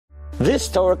This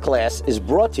Torah class is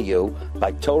brought to you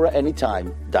by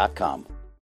TorahAnytime.com.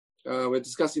 We're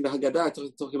discussing the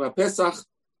Haggadah, talking about Pesach.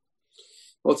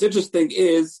 What's interesting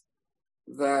is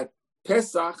that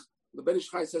Pesach, the Ben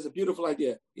Ish Chai says a beautiful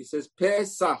idea. He says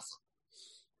Pesach.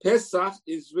 Pesach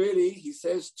is really, he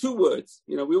says, two words.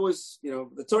 We always,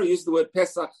 the Torah uses the word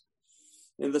Pesach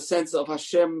in the sense of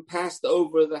Hashem passed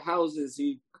over the houses.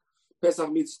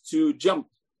 Pesach means to jump.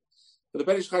 But the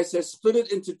Ben Ish Chai says, split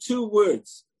it into two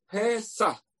words.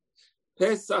 Pesach.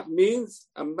 Pesach means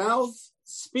a mouth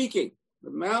speaking. The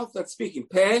mouth that's speaking.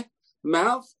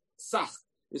 Mouth. Sach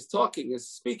is talking, is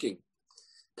speaking.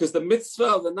 Because the mitzvah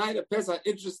of the night of Pesach,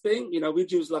 interesting, we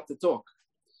Jews love to talk.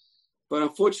 But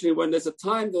unfortunately, when there's a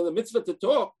time that the mitzvah to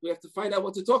talk, we have to find out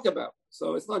what to talk about.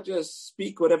 So it's not just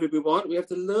speak whatever we want. We have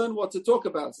to learn what to talk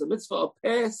about. It's the mitzvah of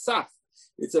Pesach.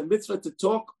 It's a mitzvah to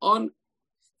talk on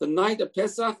the night of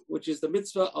Pesach, which is the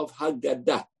mitzvah of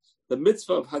Haggadah. The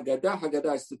mitzvah of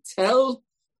Haggadah is to tell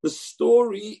the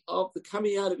story of the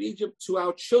coming out of Egypt to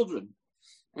our children.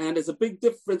 And there's a big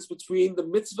difference between the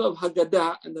mitzvah of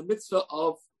Haggadah and the mitzvah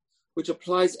of, which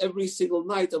applies every single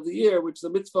night of the year, which is the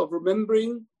mitzvah of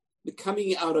remembering the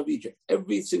coming out of Egypt.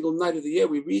 Every single night of the year,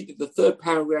 we read the third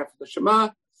paragraph of the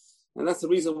Shema. And that's the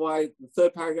reason why the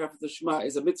third paragraph of the Shema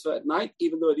is a mitzvah at night,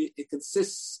 even though it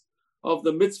consists of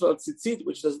the mitzvah of tzitzit,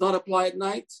 which does not apply at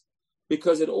night,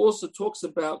 because it also talks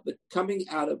about the coming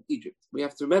out of Egypt. We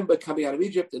have to remember coming out of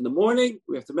Egypt in the morning.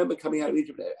 We have to remember coming out of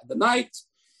Egypt at the night.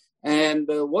 And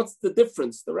what's the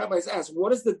difference? The rabbis ask,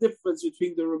 what is the difference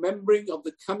between the remembering of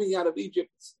the coming out of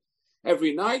Egypt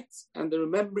every night and the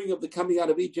remembering of the coming out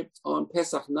of Egypt on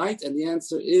Pesach night? And the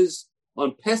answer is,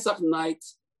 on Pesach night,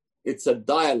 it's a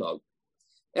dialogue.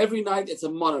 Every night, it's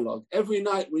a monologue. Every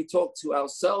night, we talk to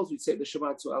ourselves. We say the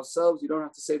Shema to ourselves. You don't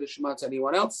have to say the Shema to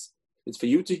anyone else. It's for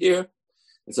you to hear.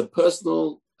 It's a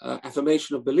personal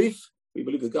affirmation of belief. We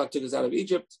believe that God took us out of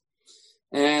Egypt.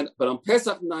 But on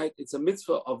Pesach night, it's a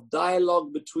mitzvah of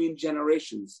dialogue between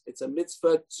generations. It's a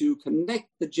mitzvah to connect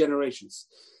the generations.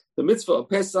 The mitzvah of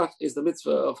Pesach is the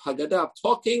mitzvah of Haggadah,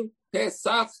 talking,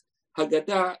 Pesach,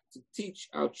 Haggadah, to teach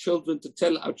our children, to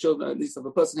tell our children, at least if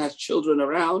a person has children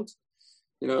around.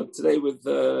 Today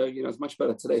it's much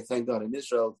better today, thank God, in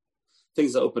Israel.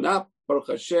 Things are open up, Baruch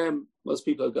Hashem. Most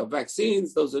people have got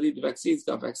vaccines. Those who need the vaccines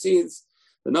got vaccines.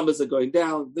 The numbers are going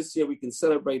down. This year we can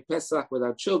celebrate Pesach with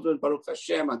our children, Baruch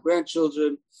Hashem, our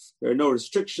grandchildren. There are no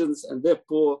restrictions, and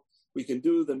therefore we can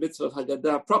do the mitzvah of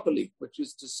Haggadah properly, which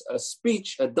is just a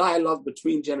speech, a dialogue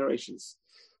between generations.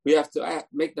 We have to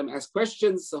make them ask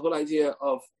questions. The whole idea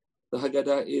of the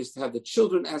Haggadah is to have the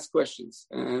children ask questions.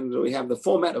 And we have the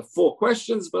format of 4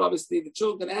 questions, but obviously the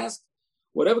children can ask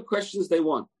whatever questions they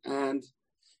want. And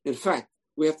in fact,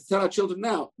 we have to tell our children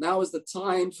now. Now is the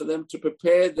time for them to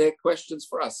prepare their questions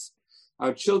for us.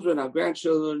 Our children, our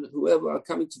grandchildren, whoever are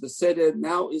coming to the Seder,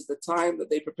 now is the time that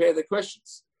they prepare their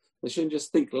questions. They shouldn't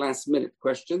just think last minute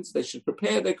questions. They should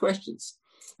prepare their questions.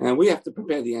 And we have to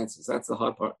prepare the answers. That's the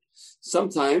hard part.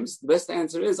 Sometimes the best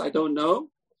answer is, I don't know,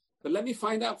 but let me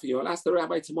find out for you. I'll ask the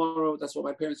rabbi tomorrow. That's what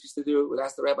my parents used to do. We'll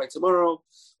ask the rabbi tomorrow.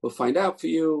 We'll find out for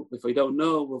you. If we don't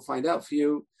know, we'll find out for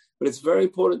you. But it's very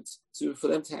important for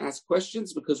them to ask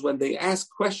questions, because when they ask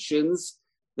questions,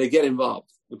 they get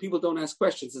involved. When people don't ask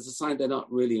questions, it's a sign they're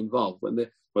not really involved. When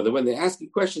they're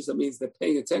asking questions, that means they're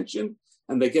paying attention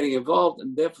and they're getting involved.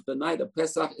 And therefore, the night of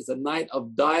Pesach is a night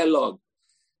of dialogue.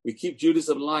 We keep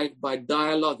Judaism alive by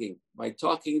dialoguing, by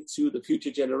talking to the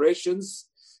future generations.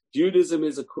 Judaism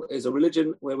is a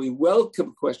religion where we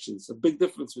welcome questions. A big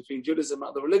difference between Judaism and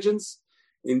other religions.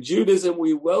 In Judaism,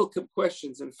 we welcome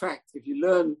questions. In fact, if you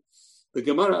learn the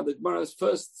Gemara's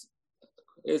first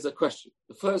is a question.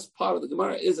 The first part of the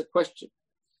Gemara is a question.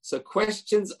 So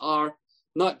questions are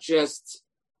not just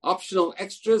optional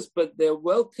extras, but they're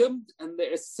welcomed and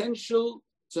they're essential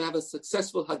to have a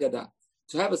successful Haggadah.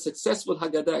 To have a successful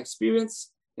Haggadah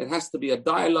experience, it has to be a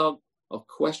dialogue of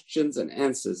questions and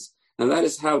answers. And that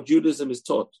is how Judaism is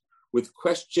taught, with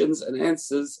questions and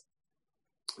answers.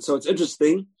 So it's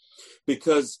interesting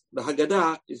because the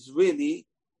Haggadah is really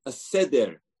a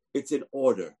Seder. It's in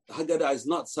order. The Haggadah is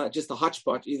not just a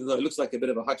hodgepodge, even though it looks like a bit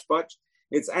of a hodgepodge.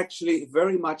 It's actually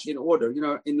very much in order.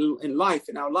 In life,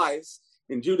 in our lives,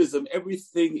 in Judaism,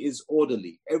 everything is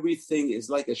orderly. Everything is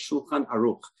like a Shulchan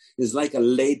Aruch, is like a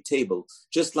laid table.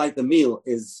 Just like the meal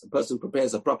is, a person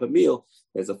prepares a proper meal.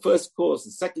 There's a first course,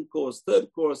 a second course,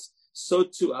 third course. So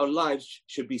too our lives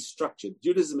should be structured.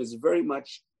 Judaism is very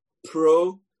much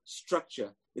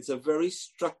pro-structure. It's a very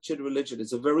structured religion.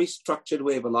 It's a very structured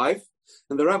way of life.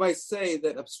 And the rabbis say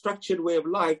that a structured way of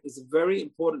life is very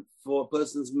important for a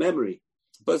person's memory.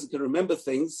 A person can remember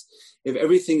things if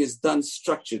everything is done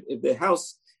structured. If their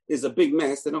house is a big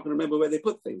mess, they're not going to remember where they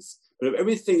put things. But if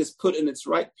everything is put in its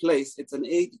right place, it's an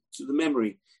aid to the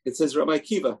memory. It says Rabbi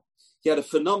Akiva, he had a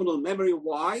phenomenal memory.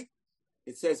 Why?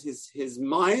 It says his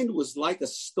mind was like a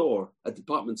store, a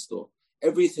department store.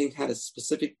 Everything had a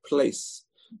specific place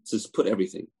to put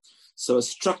everything. So a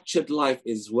structured life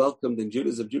is welcomed in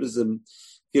Judaism. Judaism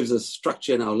gives us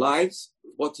structure in our lives,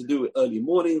 what to do early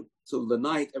morning till the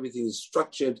night. Everything is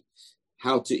structured,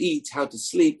 how to eat, how to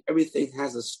sleep. Everything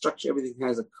has a structure. Everything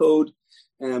has a code.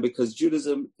 And because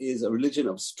Judaism is a religion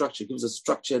of structure, it gives us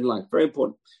structure in life. Very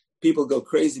important. People go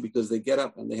crazy because they get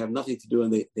up and they have nothing to do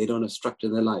and they don't have structure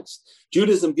in their lives.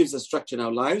 Judaism gives us structure in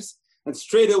our lives. And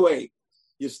straight away,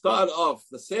 you start off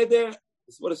the Seder.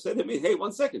 What does Seder mean? Hey,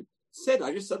 1 second. Seder,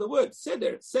 I just said the word.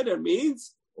 Seder. Seder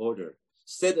means order.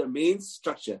 Seder means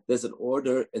structure. There's an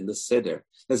order in the Seder.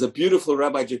 There's a beautiful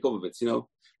Rabbi Jacobovitz.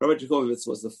 Rabbi Jacobovitz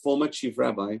was the former chief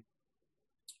rabbi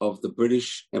of the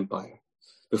British Empire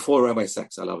before Rabbi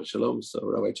Sachs, alav shalom. So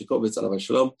Rabbi Jacobovitz, alav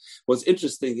shalom. What's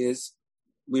interesting is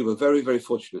we were very, very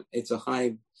fortunate. Eitz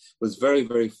Chaim was very,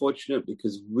 very fortunate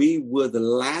because we were the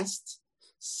last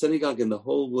synagogue in the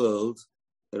whole world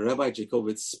that Rabbi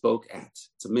Jacobovitz spoke at.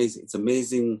 It's amazing. It's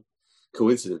amazing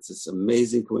coincidence. It's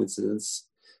amazing coincidence.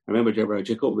 I remember Rabbi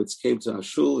Jacobovitz came to our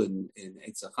shul in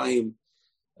Eitz Chaim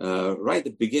right at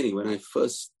the beginning when I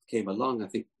first came along. I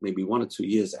think maybe 1 or 2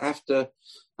 years after.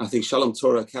 I think Shalom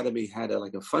Torah Academy had a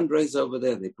fundraiser over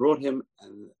there. They brought him,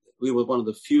 and we were one of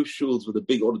the few shuls with a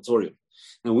big auditorium.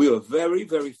 And we were very,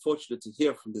 very fortunate to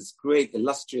hear from this great,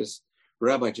 illustrious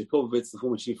Rabbi Jacobovitz, the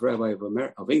former chief rabbi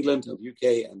of England, of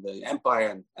UK, and the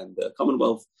Empire and the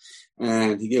Commonwealth.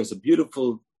 And he gave us a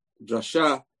beautiful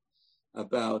drasha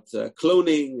about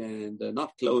cloning and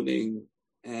not cloning.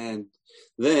 And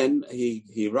then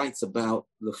he writes about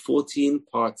the 14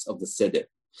 parts of the Seder.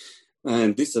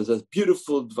 And this is a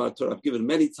beautiful Dvar Torah I've given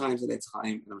many times in its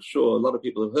time, and I'm sure a lot of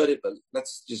people have heard it, but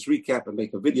let's just recap and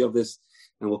make a video of this,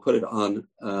 and we'll put it on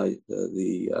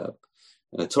the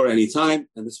Torah Anytime,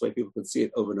 and this way people can see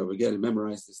it over and over again and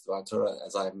memorize this Dvar Torah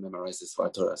as I have memorized this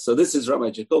Dvar Torah. So this is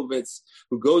Rabbi Jacobovitz,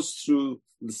 who goes through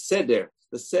the Seder.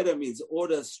 The Seder means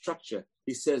order, structure.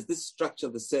 He says this structure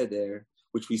of the Seder,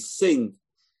 which we sing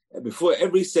before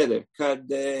every Seder,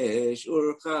 Kadesh,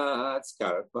 Urchatz,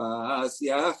 Karpas,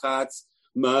 Yachatz,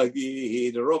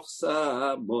 Magid,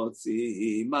 Rochsa,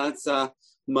 Motzi, Matzah,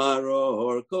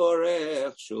 Maror,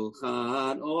 Korech,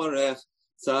 Shulchan, Orech,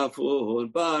 Tzafun,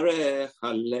 Barech,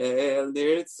 Hallel,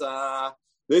 Nirtzah.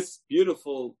 This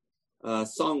beautiful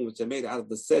song, which I made out of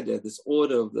the Seder, this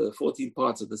order of the 14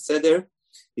 parts of the Seder,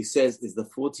 he says, is the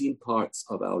 14 parts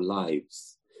of our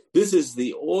lives. This is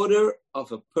the order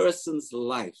of a person's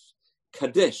life.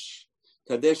 Kadesh.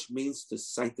 Kadesh means to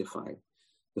sanctify.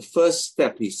 The first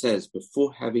step, he says,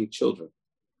 before having children.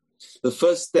 The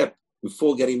first step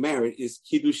before getting married is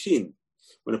Kiddushin.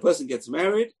 When a person gets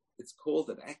married, it's called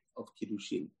an act of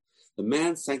Kiddushin. The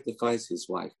man sanctifies his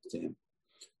wife to him.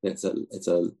 It's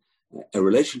a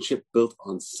relationship built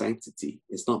on sanctity.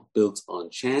 It's not built on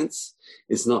chance.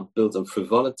 It's not built on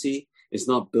frivolity. It's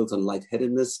not built on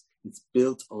lightheadedness. It's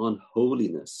built on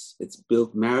holiness.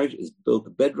 Marriage is built,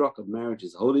 the bedrock of marriage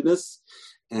is holiness.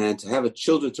 And to have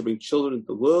to bring children into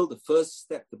the world, the first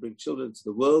step to bring children into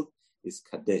the world is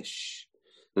Kadesh.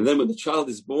 And then when the child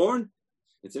is born,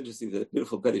 it's interesting, the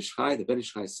beautiful Ben Ish Chai, the Ben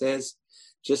Ish Chai says,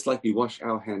 just like we wash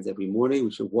our hands every morning,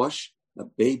 we should wash a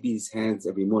baby's hands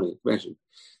every morning. Imagine,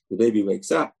 the baby wakes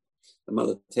up, the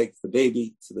mother takes the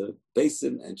baby to the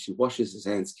basin and she washes his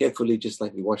hands carefully, just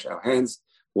like we wash our hands.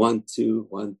 1, 2,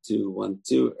 1, 2, 1,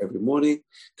 2 every morning.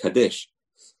 Kadesh.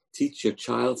 Teach your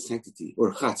child sanctity.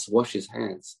 Urchatz, wash his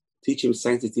hands. Teach him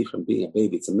sanctity from being a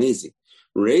baby. It's amazing.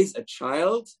 Raise a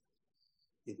child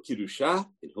in Kiddusha,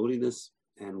 in holiness,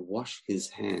 and wash his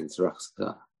hands.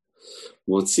 Rachska.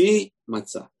 Motzi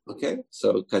matzah. Okay?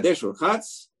 So Kadesh,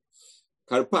 Urchatz,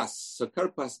 Karpas. So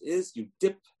Karpas is you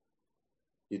dip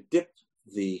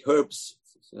the herbs.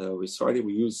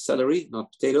 We use celery,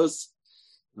 not potatoes.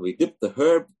 And we dip the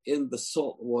herb in the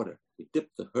salt water. We dip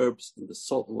the herbs in the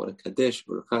salt water. Kadesh,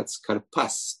 Urchatz,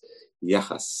 Karpas,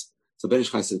 Yachas. So Ben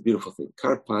Ish Chai says a beautiful thing.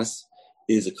 Karpas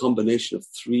is a combination of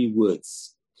 3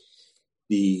 words.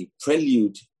 The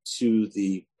prelude to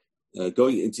the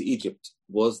going into Egypt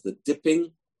was the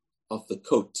dipping of the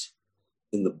coat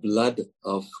in the blood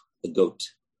of the goat.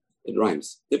 It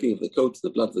rhymes. Dipping of the coat in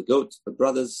the blood of the goat. The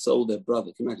brothers sold their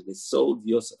brother. Can you imagine? They sold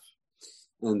Yosef.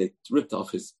 And they ripped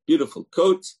off his beautiful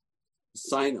coat, a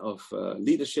sign of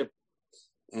leadership,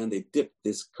 and they dipped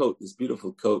this coat, this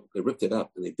beautiful coat, they ripped it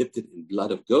up, and they dipped it in blood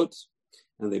of goat,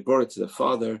 and they brought it to the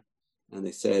father, and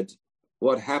they said,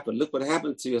 what happened. Look what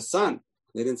happened to your son.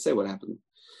 They didn't say what happened.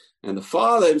 And the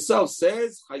father himself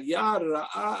says, Hayar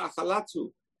ra'a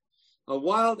achalatu, a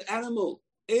wild animal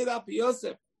ate up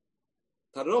Yosef.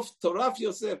 Taraf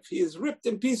Yosef, he is ripped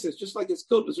in pieces, just like his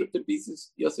coat was ripped in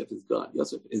pieces. Yosef is gone.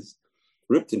 Yosef is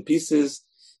ripped in pieces,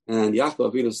 and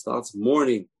Yaakov Avinu starts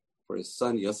mourning for his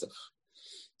son Yosef.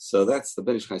 So that's the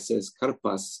Ben Ish Chai says,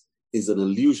 karpas is an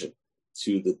allusion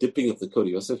to the dipping of the coat of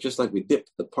Yosef, just like we dip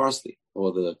the parsley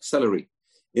or the celery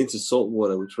into salt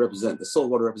water, which the salt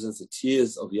water represents the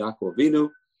tears of Yaakov Avinu,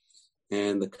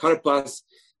 and the karpas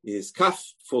is kaf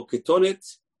for ketonet,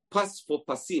 pas for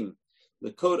pasim,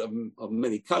 the coat of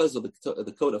many colors, or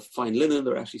the coat of fine linen,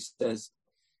 there actually says,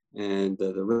 and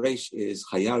the reish is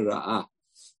hayar ra'ah,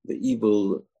 the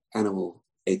evil animal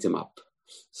ate him up.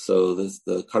 So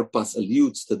the karpas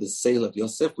alludes to the sale of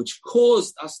Yosef, which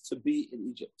caused us to be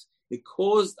in Egypt. It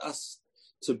caused us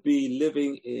to be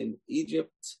living in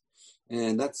Egypt,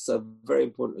 and that's a very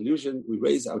important allusion. We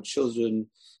raise our children,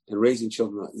 and raising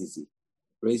children are easy.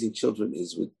 Raising children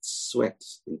is with sweat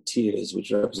and tears,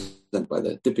 which are represented by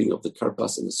the dipping of the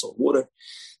karpas in the salt water.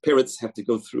 Parents have to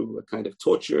go through a kind of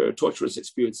torturous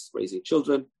experience raising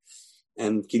children.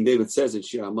 And King David says in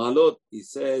Shir HaMa'alot, he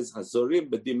says,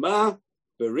 Hazorim b'dima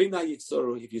berina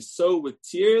yiksoru. If you sow with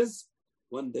tears,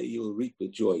 one day you will reap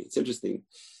with joy. It's interesting.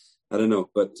 I don't know,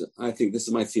 but I think this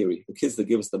is my theory. The kids that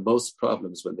give us the most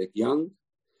problems when they're young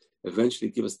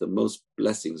eventually give us the most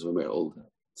blessings when we're older.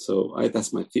 So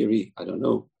that's my theory. I don't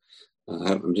know.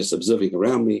 I'm just observing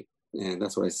around me, and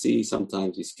that's what I see.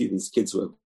 Sometimes you see these kids who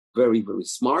are very, very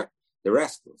smart. They're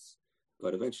rascals.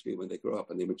 But eventually when they grow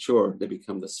up and they mature, they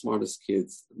become the smartest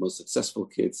kids, the most successful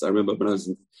kids. I remember when I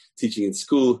was teaching in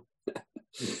school,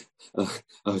 I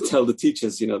would tell the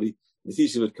teachers, the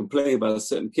teachers would complain about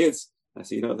certain kids. I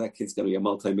say, that kid's going to be a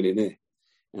multimillionaire.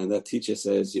 And that teacher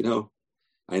says,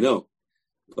 I know,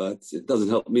 but it doesn't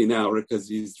help me now because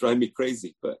he's driving me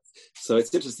crazy. But so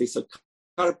it's interesting. So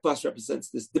karpas represents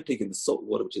this dipping in the salt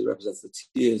water, which represents the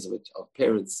tears of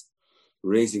parents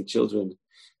raising children.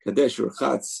 Kadesh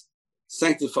urchatz,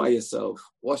 sanctify yourself,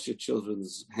 wash your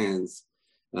children's hands,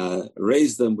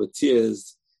 raise them with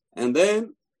tears, and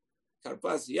then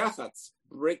karpas yachatz,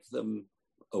 break them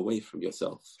away from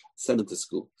yourself, send them to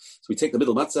school. So we take the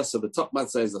middle matzah, so the top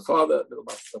matzah is the father, middle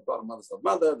matzah, the bottom matzah is the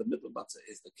mother, the middle matzah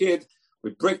is the kid.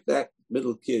 We break that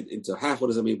middle kid into half. What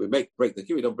does that mean? We break the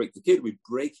kid. We don't break the kid. We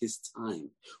break his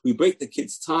time. We break the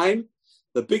kid's time.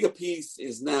 The bigger piece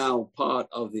is now part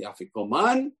of the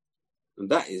afikoman, and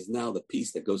that is now the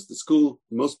piece that goes to school.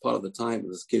 Most part of the time,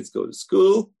 as kids go to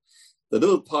school, the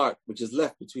little part which is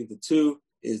left between the two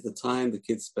is the time the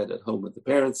kids spend at home with the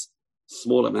parents.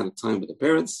 Small amount of time with the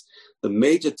parents. The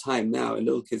major time now in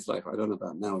little kids' life, I don't know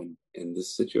about now in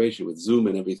this situation with Zoom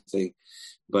and everything,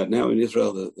 but now in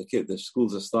Israel, the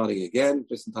schools are starting again,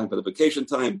 just in time for the vacation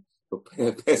time, for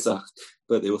Pesach,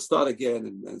 but they will start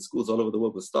again, and schools all over the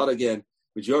world will start again.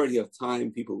 Majority of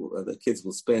time the kids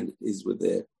will spend is with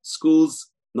their schools,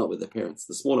 not with their parents.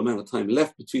 The small amount of time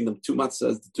left between them, two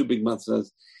matzahs, the two big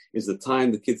matzahs, is the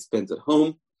time the kids spend at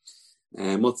home.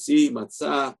 And motzi,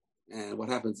 matzah, and what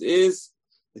happens is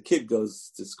the kid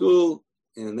goes to school,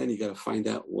 and then you got to find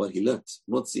out what he learned.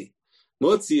 Motzi.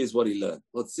 Motzi is what he learned.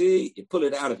 Motzi, you pull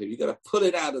it out of him. You got to pull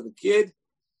it out of the kid.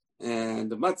 And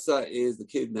the matzah is the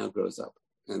kid now grows up,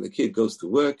 and the kid goes to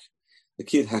work. The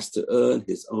kid has to earn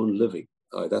his own living.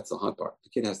 That's the hard part. The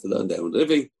kid has to learn their own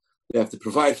living. They have to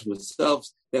provide for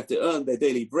themselves. They have to earn their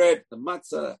daily bread. The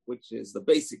matzah, which is the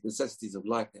basic necessities of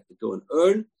life, they have to go and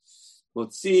earn.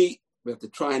 Motzi, we have to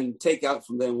try and take out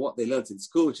from them what they learned in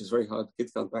school, which is very hard.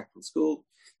 Kids come back from school.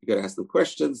 You got to ask them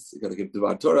questions. You got to give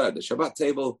Dvar Torah at the Shabbat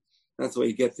table. That's the way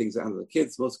you get things out of the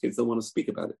kids. Most kids don't want to speak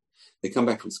about it. They come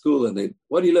back from school and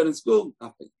what do you learn in school?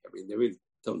 Nothing. They really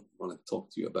don't want to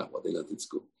talk to you about what they learned in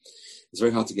school. It's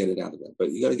very hard to get it out of them,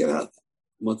 but you got to get out of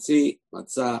them. Motzi,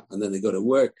 matzah, and then they go to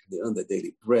work. They earn their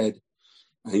daily bread.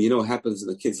 And what happens in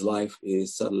the kid's life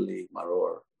is suddenly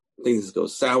maror. Things go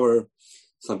sour.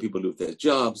 Some people lose their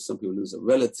jobs. Some people lose a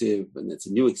relative. And it's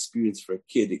a new experience for a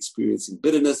kid experiencing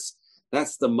bitterness.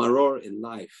 That's the maror in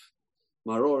life.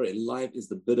 Maror in life is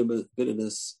the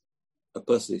bitterness a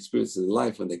person experiences in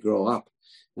life when they grow up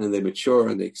and they mature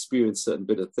and they experience certain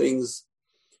bitter things.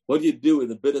 What do you do with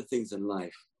the bitter things in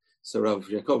life? So Rav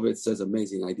Yakovitz says an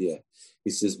amazing idea. He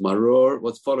says maror,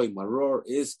 what's following maror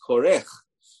is korech.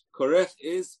 Korech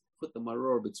is put the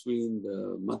maror between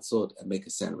the matzot and make a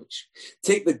sandwich.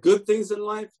 Take the good things in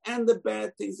life and the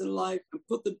bad things in life and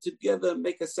put them together and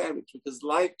make a sandwich, because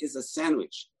life is a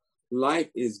sandwich. Life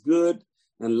is good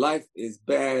and life is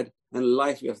bad, and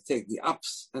life you have to take the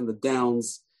ups and the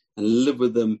downs and live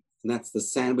with them And that's the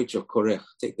sandwich of korech.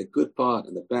 Take the good part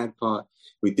and the bad part.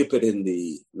 We dip it in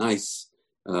the nice,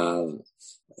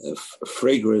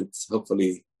 fragrant,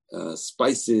 hopefully,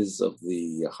 spices of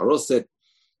the haroset,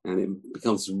 and it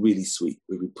becomes really sweet.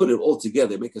 When we put it all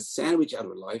together, make a sandwich out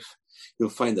of life, you'll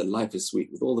find that life is sweet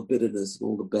with all the bitterness and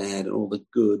all the bad and all the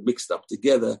good mixed up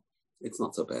together. It's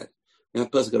not so bad.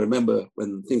 That person got to remember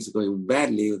when things are going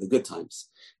badly, the good times.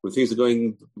 When things are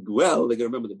going well, they got to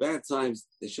remember the bad times.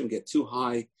 They shouldn't get too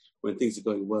high when things are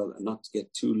going well and not to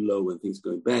get too low when things are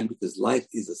going bad, because life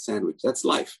is a sandwich. That's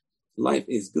life. Life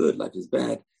is good. Life is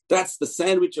bad. That's the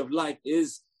sandwich of life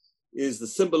is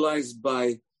symbolized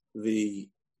by the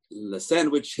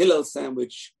sandwich, Hillel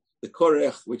sandwich, the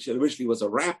korech, which originally was a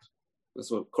wrap. That's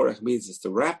what korech means, is to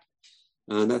wrap.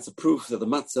 And that's a proof that the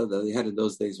matzah that they had in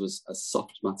those days was a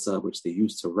soft matzah, which they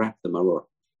used to wrap the maror.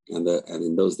 And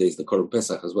in those days, the Korban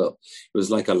Pesach as well. It was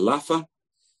like a lafa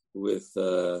with,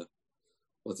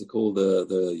 what's it called?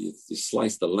 You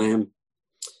slice the lamb,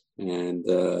 and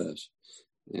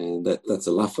that's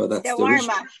a lafa. That's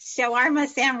shawarma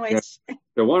sandwich. Yeah,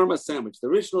 shawarma sandwich. The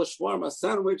original shawarma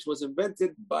sandwich was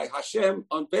invented by Hashem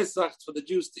on Pesach for the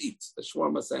Jews to eat. The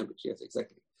shawarma sandwich, yes,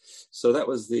 exactly. So that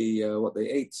was what they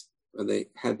ate when they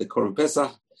had the Korban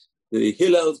Pesach, the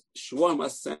Hillel shawarma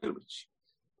sandwich.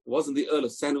 It wasn't the Earl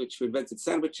of Sandwich who invented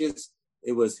sandwiches.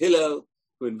 It was Hillel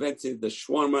who invented the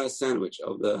shawarma sandwich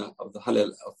of the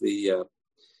Hallel of the.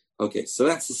 Okay, so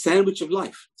that's the sandwich of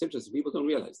life. It's interesting. People don't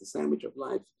realize the sandwich of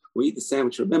life. We eat the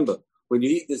sandwich. Remember, when you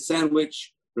eat the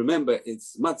sandwich, remember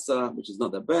it's matzah, which is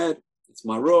not that bad. It's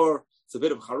maror. It's a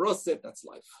bit of haroset. That's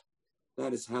life.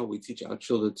 That is how we teach our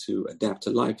children to adapt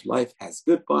to life. Life has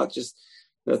good parts.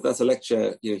 That's a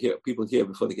lecture people hear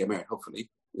before they get married, hopefully,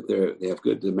 if they have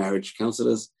good marriage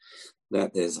counselors,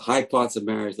 that there's high parts of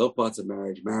marriage, low parts of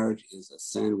marriage. Marriage is a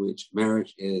sandwich.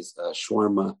 Marriage is a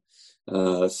shawarma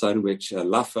sandwich, a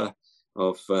lafa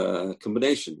of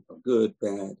combination of good,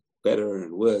 bad, better,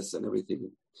 and worse, and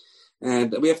everything.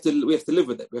 And we have to live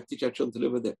with it. We have to teach our children to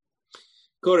live with it.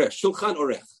 Korech, shulchan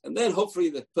orech. And then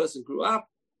hopefully the person grew up,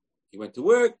 he went to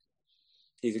work,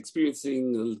 he's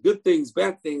experiencing good things,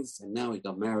 bad things, and now he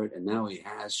got married, and now he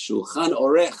has shulchan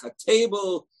orech, a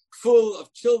table full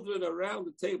of children around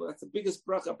the table. That's the biggest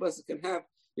bracha a person can have,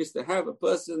 is to have a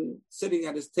person sitting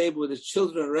at his table with his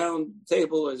children around the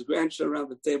table, or his grandchildren around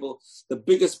the table. The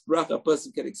biggest bracha a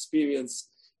person can experience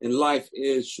in life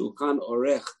is shulchan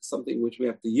orech, something which we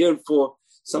have to yearn for,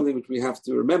 something which we have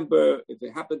to remember. If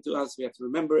it happened to us, we have to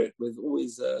remember it with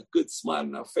always a good smile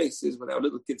on our faces when our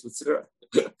little kids would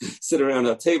sit around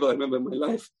our table. I remember in my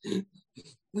life,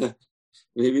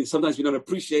 maybe sometimes we don't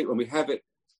appreciate when we have it.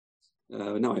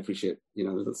 Now I appreciate,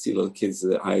 see little kids,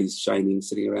 their eyes shining,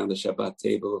 sitting around the Shabbat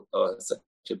table. Oh, it's such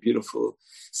a beautiful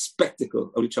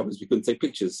spectacle. Only trouble is we couldn't take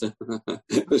pictures of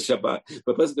Shabbat.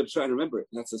 But a person could try and remember it.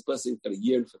 And that's this person going to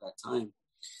yearn for that time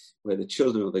where the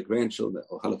children or the grandchildren,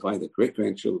 or halafai, the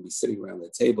great-grandchildren will be sitting around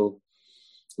the table.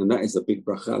 And that is a big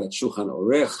bracha, that shulchan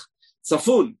orech.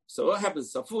 Safun. So what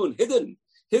happens? Safun, hidden.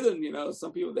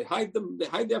 Some people, they hide the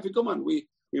afikoman. We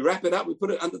wrap it up, we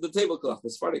put it under the tablecloth.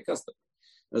 That's Friday custom.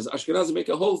 As Ashkenazim make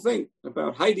a whole thing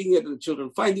about hiding it and the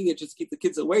children finding it, just to keep the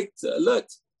kids awake,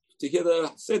 alert, to hear the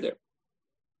Seder.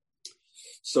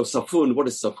 So safun, what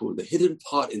is safun? The hidden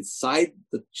part inside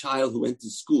the child who went to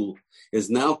school is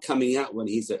now coming out when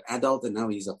he's an adult, and now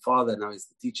he's a father, and now he's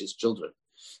to teach his children.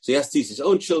 So he has to teach his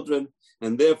own children,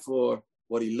 and therefore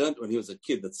what he learned when he was a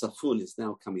kid, that safun is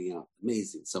now coming out.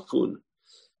 Amazing, safun.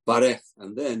 Barech,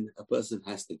 and then a person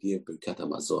has to give Birkat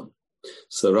HaMazon.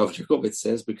 So Rav Jacobitz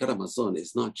says Birkat HaMazon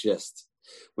is not just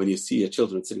when you see your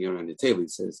children sitting around your table. He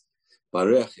says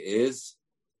Barech is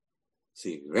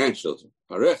grandchildren.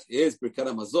 Barech is Birkat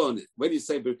HaMazon. When you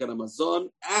say Birkat HaMazon,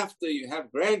 after you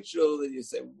have grandchildren, you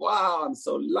say, wow, I'm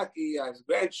so lucky I have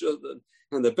grandchildren.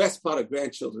 And the best part of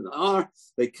grandchildren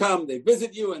they come, they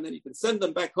visit you, and then you can send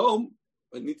them back home.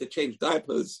 When you need to change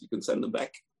diapers, you can send them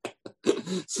back.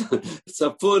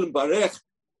 Safun Barech.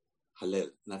 Hallel,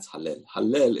 that's Hallel.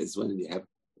 Hallel is when you have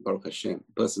Baruch Hashem.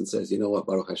 The person says, you know what,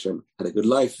 Baruch Hashem, had a good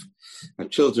life, I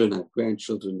have children, I have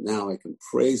grandchildren, now I can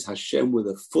praise Hashem with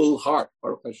a full heart.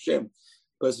 Baruch Hashem.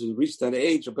 A person who reached that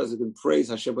age, a person can praise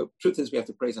Hashem. But the truth is, we have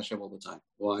to praise Hashem all the time.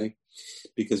 Why?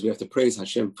 Because we have to praise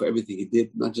Hashem for everything He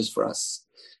did, not just for us.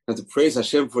 We have to praise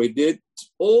Hashem for He did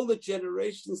all the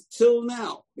generations till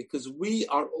now, because we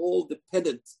are all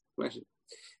dependent. Imagine,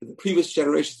 if the previous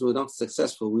generations were not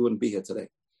successful, we wouldn't be here today.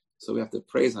 So we have to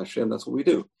praise Hashem. That's what we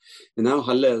do. And now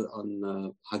Hallel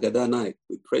on Haggadah night,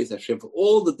 we praise Hashem for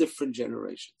all the different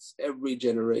generations. Every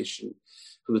generation,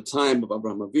 from the time of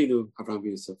Abraham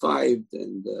Avinu survived,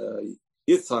 and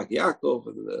Yitzhak, Yaakov,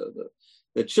 and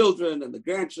the children and the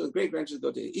grandchildren,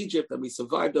 great-grandchildren go to Egypt, and we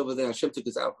survived over there. Hashem took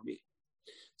us out from Egypt.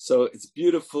 So it's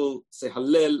beautiful. Say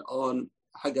Hallel on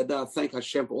Haggadah. Thank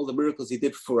Hashem for all the miracles He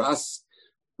did for us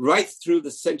right through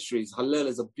the centuries. Hallel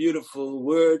is a beautiful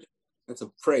word. It's a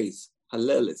praise.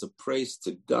 Hallel is a praise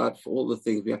to God for all the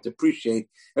things. We have to appreciate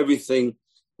everything.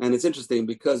 And it's interesting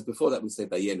because before that we say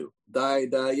Dayenu.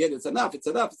 Dayenu. It's enough. It's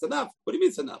enough. It's enough. What do you mean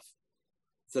it's enough?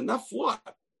 It's enough what?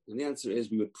 And the answer is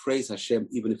we would praise Hashem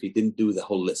even if He didn't do the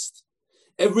whole list.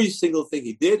 Every single thing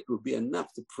He did would be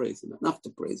enough to praise Him, enough to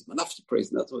praise Him, enough to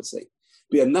praise Him. That's what it's saying.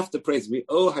 Be enough to praise Him. We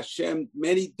owe Hashem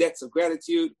many debts of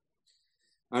gratitude.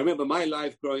 I remember my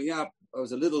life growing up. I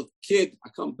was a little kid. I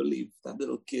can't believe that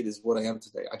little kid is what I am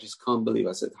today. I just can't believe.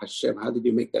 I said, Hashem, how did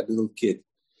you make that little kid?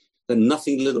 The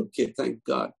nothing little kid. Thank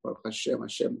God for Hashem.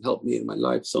 Hashem helped me in my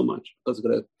life so much. I was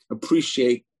going to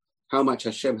appreciate how much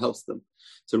Hashem helps them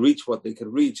to reach what they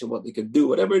can reach and what they can do.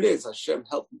 Whatever it is, Hashem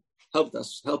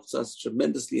helps us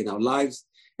tremendously in our lives.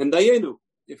 And Dayenu,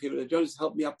 if He would have just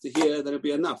helped me up to here, then it'd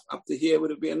be enough. Up to here would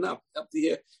have been enough. Up to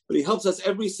here. But He helps us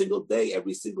every single day,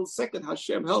 every single second.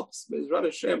 Hashem helps. Bezrat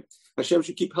Hashem. Hashem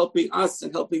should keep helping us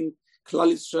and helping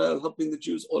Klal Yisrael, helping the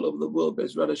Jews all over the world.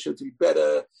 Bezrat Hashem to be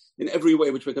better in every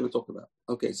way, which we're going to talk about.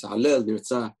 Okay, so Hallel,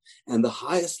 Nirtzah. And the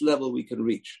highest level we can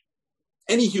reach,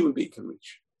 any human being can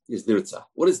reach, is Nirtzah.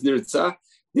 What is Nirtzah?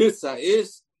 Nirtzah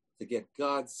is to get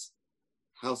God's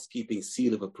housekeeping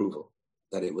seal of approval,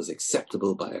 that it was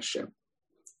acceptable by Hashem.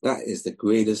 That is the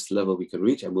greatest level we can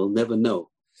reach, and we'll never know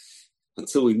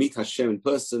until we meet Hashem in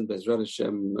person. Bezrat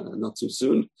Hashem, not too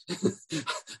soon.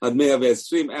 Ad Mea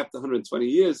Ve'esrim, after 120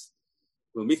 years,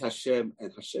 we'll meet Hashem,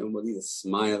 and Hashem will either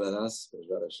smile at us.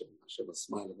 Bezrat Hashem, Hashem will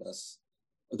smile at us.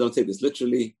 I don't take this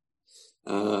literally,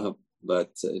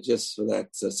 but just for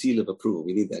that seal of approval,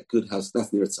 we need that good house. That's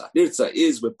Nirtzah. Nirtzah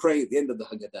is, we're praying at the end of the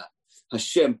Haggadah.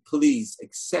 Hashem, please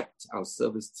accept our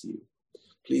service to you.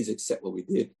 Please accept what we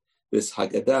did. This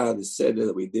Haggadah, this Seder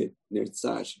that we did,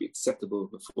 Nirtzah, should be acceptable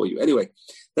before you. Anyway,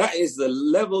 that is the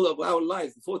level of our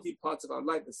life, the 14 parts of our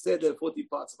life, the Seder, 14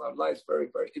 parts of our lives. Very,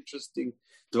 very interesting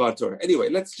Dvar Torah. Anyway,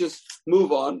 let's just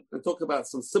move on and talk about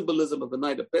some symbolism of the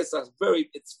night of Pesach.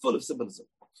 It's full of symbolism.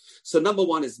 So number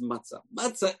one is matzah.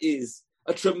 Matzah is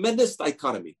a tremendous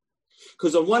dichotomy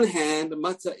because on one hand, the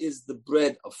matzah is the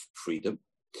bread of freedom.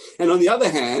 And on the other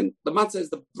hand, the matzah is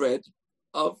the bread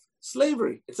of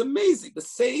slavery. It's amazing. The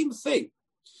same thing.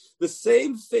 The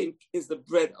same thing is the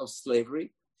bread of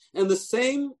slavery, and the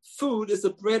same food is the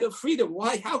bread of freedom.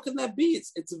 Why? How can that be?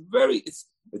 It's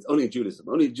only in Judaism.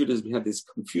 Only in Judaism we have these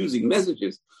confusing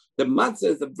messages. The matzah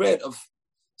is the bread of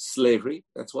slavery.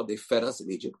 That's what they fed us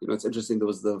in Egypt. You know, it's interesting. There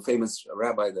was the famous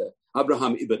rabbi, the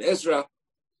Abraham ibn Ezra,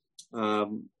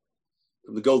 from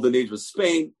the Golden Age of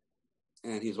Spain.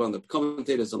 And he's one of the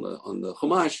commentators on the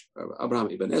Chumash.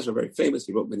 Abraham ibn Ezra, very famous.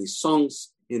 He wrote many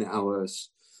songs in our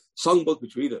songbook,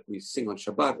 which we sing on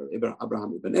Shabbat.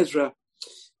 Abraham ibn Ezra,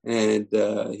 and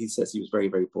he says he was very,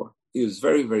 very poor. He was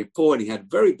very, very poor, and he had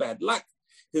very bad luck.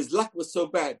 His luck was so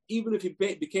bad, even if he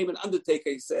became an undertaker,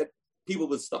 he said people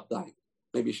would stop dying.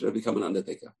 Maybe he should have become an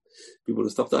undertaker. People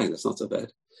would stop dying. That's not so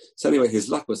bad. So anyway, his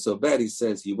luck was so bad. He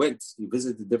says he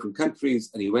visited different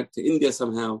countries, and he went to India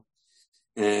somehow.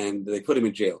 And they put him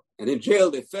in jail. And in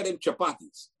jail, they fed him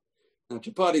chapatis. Now,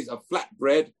 chapatis are flat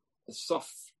bread, a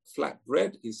soft, flat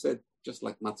bread. He said, just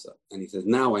like matzah. And he says,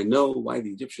 now I know why the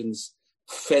Egyptians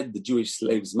fed the Jewish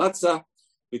slaves matzah,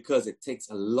 because it takes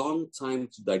a long time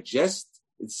to digest.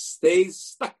 It stays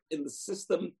stuck in the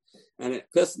system, and a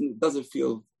person doesn't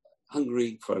feel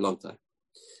hungry for a long time.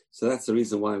 So that's the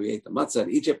reason why we ate the matzah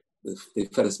in Egypt. They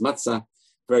fed us matzah,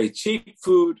 very cheap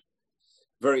food.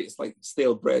 It's like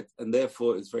stale bread, and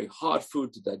therefore it's very hard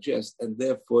food to digest, and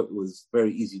therefore it was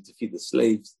very easy to feed the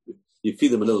slaves. You feed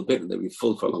them a little bit, and they'll be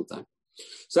full for a long time.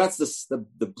 So that's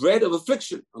the bread of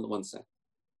affliction on the one side.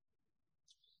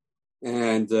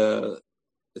 And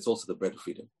it's also the bread of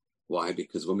freedom. Why?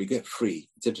 Because when we get free,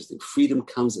 it's interesting. Freedom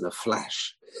comes in a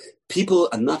flash. People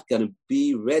are not going to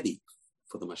be ready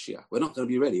for the Mashiach. We're not going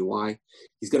to be ready. Why?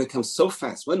 He's going to come so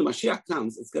fast. When the Mashiach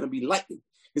comes, it's going to be lightning.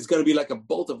 It's going to be like a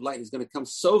bolt of light. It's going to come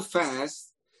so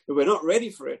fast that we're not ready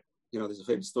for it. You know, there's a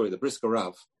famous story, the Brisker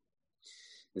Rav.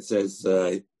 It says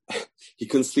he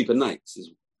couldn't sleep at night.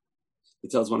 He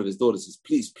tells one of his daughters, he says,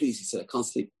 please, he said, I can't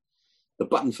sleep. The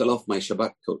button fell off my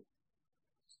Shabbat coat.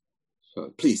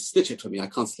 So, please, stitch it for me. I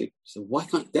can't sleep. She said, why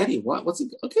can't, Daddy? What's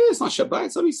it? Okay, it's not Shabbat.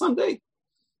 It's only Sunday.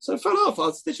 So it fell off.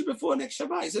 I'll stitch it before next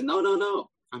Shabbat. He said, no.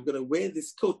 I'm going to wear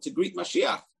this coat to greet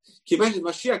Mashiach. Can you imagine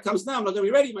Mashiach comes now? I'm not going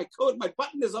to be ready. My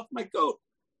button is off my coat.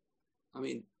 I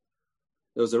mean,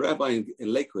 there was a rabbi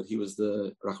in Lakewood. He was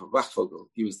the Rachvogel.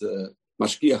 He was the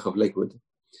Mashgiach of Lakewood.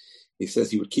 he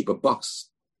says he would keep a box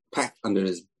packed under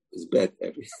his bed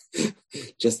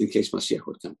just in case Mashiach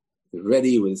would come.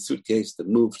 Ready with a suitcase to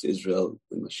move to Israel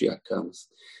when Mashiach comes.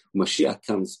 When Mashiach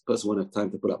comes, person won't have time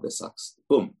to put up their socks.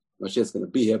 Boom. Mashiach's going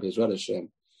to be here, Bezrat Hashem.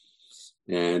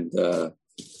 And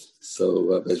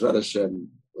so Bezrat Hashem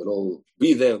will all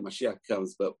be there when Mashiach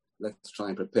comes, but let's try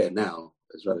and prepare now,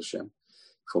 Bezrat Hashem,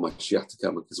 for Mashiach to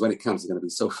come. Because when it comes, it's going to be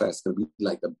so fast. It's going to be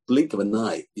like the blink of an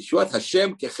eye. Yeshuat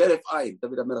Hashem kecheref ayin.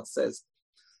 David HaMelech says,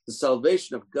 the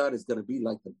salvation of God is going to be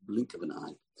like the blink of an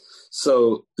eye.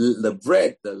 So the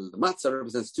bread, the matzah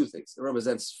represents two things. It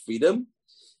represents freedom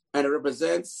and it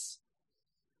represents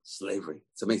slavery.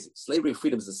 It's amazing. Slavery and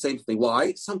freedom is the same thing.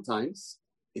 Why? Sometimes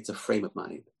it's a frame of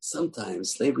mind.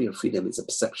 Sometimes slavery and freedom is a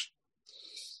perception.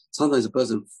 Sometimes a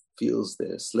person feels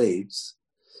they're slaves.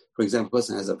 For example, a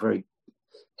person has a very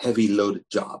heavy loaded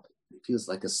job. He feels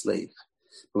like a slave.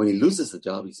 But when he loses the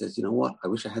job, he says, you know what? I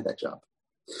wish I had that job.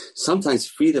 Sometimes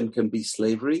freedom can be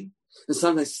slavery, and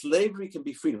sometimes slavery can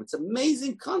be freedom. It's an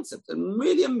amazing concept, a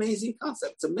really amazing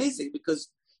concept. It's amazing because,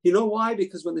 you know why?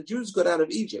 Because when the Jews got out of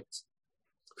Egypt,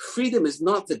 freedom is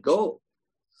not the goal.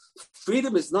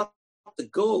 Freedom is not the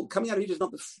goal. Coming out of Egypt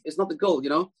is not the goal, you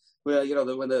know? Where, you know,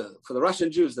 for the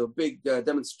Russian Jews, there were big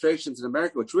demonstrations in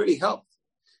America, which really helped.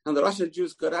 And the Russian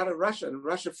Jews got out of Russia, and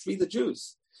Russia freed the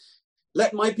Jews.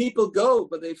 Let my people go,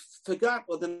 but they forgot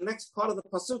what the next part of the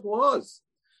pasuk was.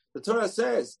 The Torah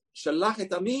says, Shalach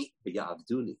et ami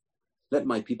v'ya'avduni. Let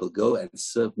my people go and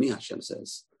serve me, Hashem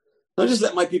says. Not just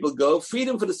let my people go.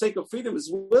 Freedom for the sake of freedom is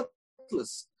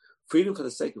worthless. Freedom for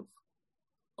the sake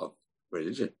of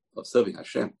religion, of serving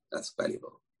Hashem, that's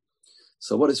valuable.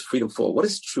 So what is freedom for? What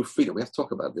is true freedom? We have to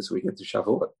talk about this when we get to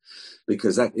Shavuot,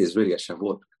 because that is really a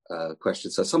Shavuot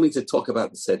question. So something to talk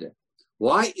about the Seder.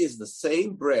 Why is the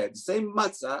same bread, same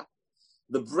matzah,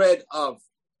 the bread of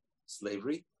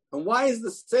slavery? And why is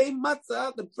the same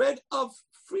matzah the bread of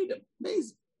freedom?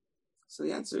 Amazing. So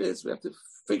the answer is we have to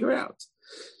figure out.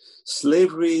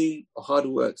 Slavery or hard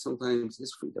work sometimes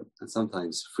is freedom, and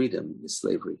sometimes freedom is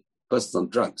slavery. A person's on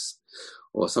drugs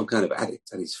or some kind of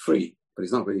addict, and he's free, but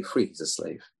he's not really free. He's a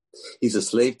slave. He's a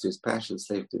slave to his passion,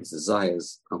 slave to his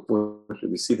desires.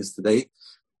 Unfortunately, we see this today.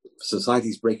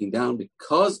 Society's breaking down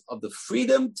because of the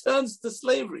freedom turns to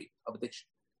slavery of addiction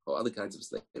or other kinds of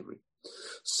slavery.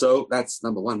 So that's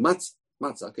number one,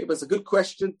 matzah. Okay, but it's a good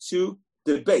question to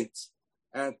debate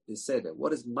at the Seder.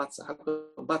 What is matzah? How come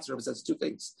matzah represents two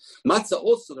things? Matzah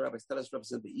also, the rabbis tell us,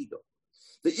 represents the ego.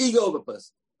 The ego of a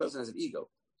person. A person has an ego.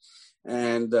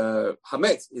 And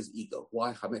chametz is ego.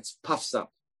 Why? Chametz puffs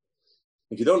up.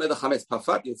 If you don't let the chametz puff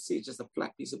up, you'll see it's just a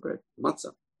flat piece of bread.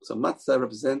 Matzah. So matzah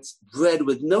represents bread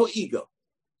with no ego.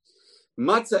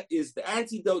 Matzah is the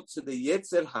antidote to the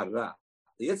yetzer hara.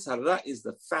 The yetzer hara is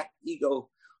the fat ego,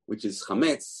 which is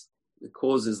chametz. It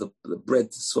causes the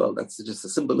bread to swell. That's just a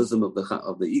symbolism of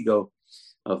the ego,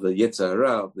 of the yetzer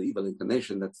hara, of the evil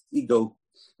inclination. That's ego.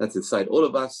 That's inside all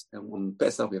of us. And on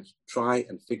Pesach, we have to try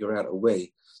and figure out a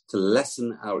way to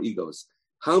lessen our egos.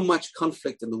 How much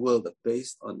conflict in the world are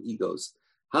based on egos?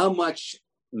 How much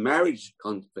marriage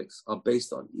conflicts are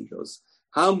based on egos?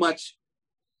 How much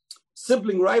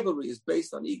sibling rivalry is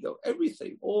based on ego?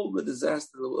 Everything, all the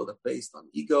disaster in the world are based on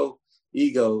ego.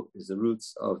 Ego is the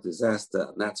roots of disaster,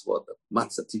 and that's what the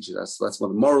matzah teaches us. So that's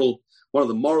one of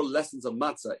the moral lessons of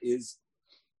matzah is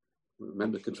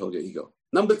remember to control your ego.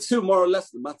 Number two, moral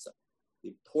lesson of matzah, the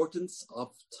importance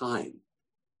of time.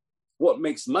 What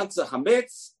makes matzah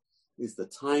hametz is the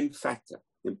time factor,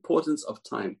 the importance of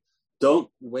time. Don't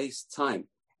waste time.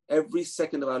 Every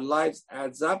second of our lives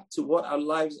adds up to what our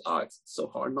lives are. It's so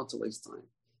hard not to waste time.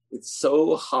 It's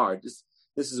so hard.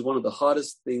 This is one of the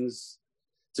hardest things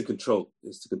to control,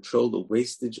 is to control the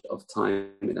wastage of time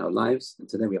in our lives. And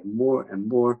today we have more and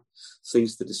more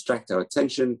things to distract our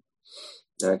attention,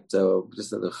 that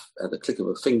just at the click of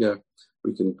a finger,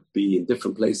 we can be in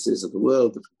different places of the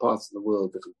world, different parts of the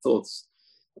world, different thoughts.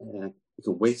 We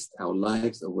can waste our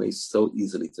lives away so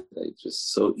easily today,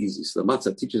 just so easy. So the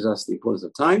matzah teaches us the importance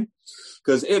of time,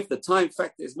 because if the time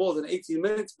factor is more than 18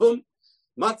 minutes, boom,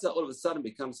 matzah all of a sudden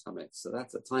becomes hametz. So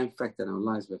that's a time factor in our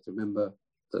lives. We have to remember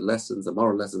the lessons, the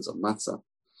moral lessons of matzah.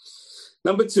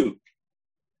 Number two,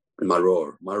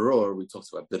 maror. Maror, we talked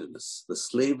about bitterness. The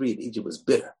slavery in Egypt was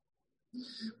bitter.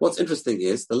 What's interesting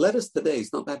is the lettuce today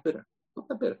is not that bitter, not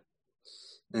that bitter.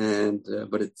 And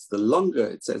but it's the longer,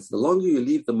 it says, the longer you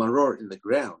leave the maror in the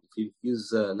ground, if you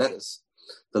use lettuce,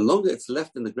 the longer it's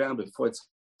left in the ground before it's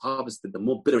harvested, the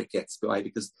more bitter it gets. Why?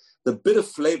 Because the bitter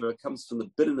flavor comes from the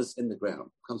bitterness in the ground,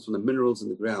 comes from the minerals in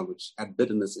the ground, which add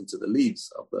bitterness into the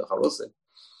leaves of the haroseh.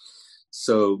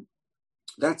 So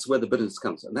that's where the bitterness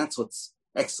comes. And that's what's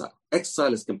exile.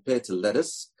 Exile is compared to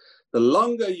lettuce. The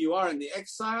longer you are in the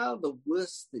exile, the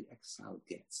worse the exile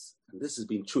gets. And this has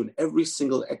been true in every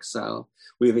single exile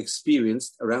we have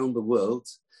experienced around the world.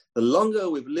 The longer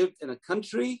we've lived in a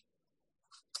country,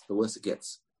 the worse it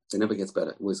gets. It never gets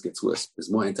better. It always gets worse.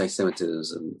 There's more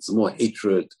anti-Semitism, there's more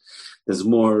hatred, there's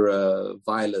more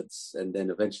violence, and then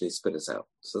eventually it spit us out.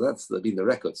 So that's been the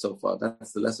record so far.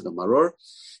 That's the lesson of Maror.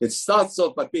 It starts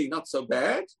off by being not so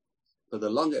bad, but the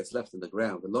longer it's left in the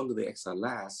ground, the longer the exile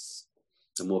lasts,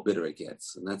 the more bitter it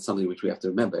gets. And that's something which we have to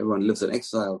remember. Everyone lives in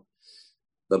exile.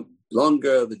 The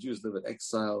longer the Jews live in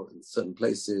exile in certain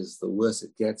places, the worse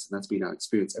it gets. And that's been our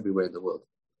experience everywhere in the world.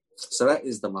 So that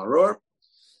is the Maror.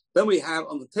 Then we have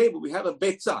on the table, we have a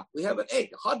betzah. We have an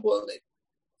egg, a hard-boiled egg.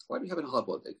 Why do we have a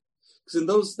hard-boiled egg? Because in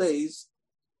those days,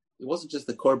 it wasn't just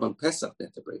the Korban Pesach they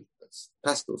had to bring, that's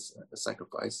Paschal's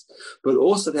sacrifice, but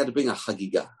also they had to bring a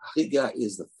Hagigah. Hagigah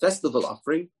is the festival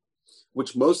offering,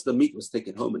 which most of the meat was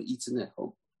taken home and eaten at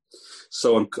home.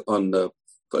 So on the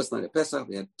first night of Pesach,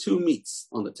 they had two meats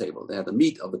on the table. They had the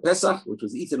meat of the Pesach, which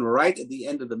was eaten right at the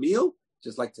end of the meal,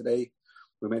 just like today,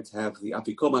 we're meant to have the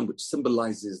Afikoman, which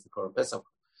symbolizes the Korban Pesach.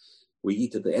 We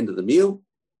eat at the end of the meal.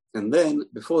 And then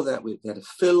before that, we had to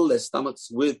fill their stomachs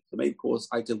with the main course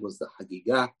item was the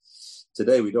Hagigah.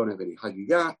 Today, we don't have any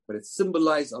Hagigah, but it's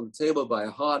symbolized on the table by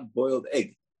a hard-boiled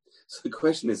egg. So the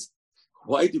question is,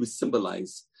 why do we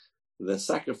symbolize the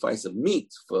sacrifice of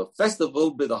meat for a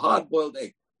festival with a hard-boiled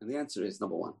egg? And the answer is,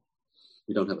 number one,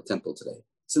 we don't have a temple today.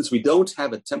 Since we don't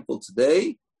have a temple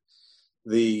today,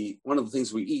 one of the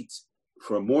things we eat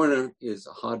for a mourner is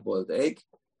a hard-boiled egg.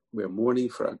 We're mourning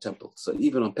for our temple. So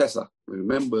even on Pesach, we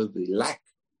remember the lack.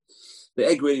 The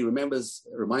egg really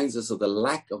reminds us of the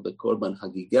lack of the Korban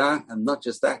Hagigah, and not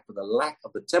just that, but the lack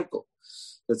of the temple.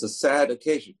 It's a sad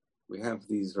occasion. We have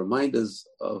these reminders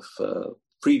of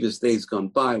previous days gone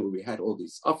by where we had all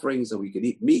these offerings and we could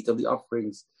eat meat of the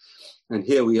offerings. And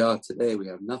here we are today. We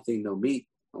have nothing, no meat.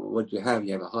 What do you have?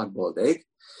 You have a hard-boiled egg.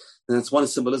 And that's one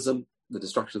symbolism, the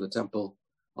destruction of the temple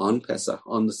on Pesach,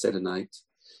 on the Seder night.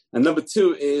 And number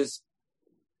two is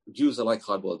Jews are like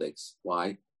hard-boiled eggs.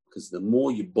 Why? Because the more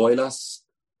you boil us,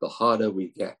 the harder we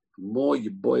get. The more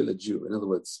you boil a Jew. In other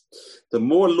words, the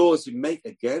more laws you make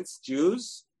against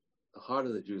Jews, the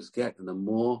harder the Jews get and the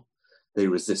more they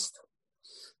resist.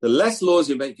 The less laws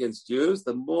you make against Jews,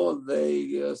 the more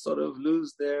they sort of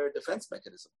lose their defense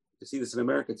mechanism. You see this in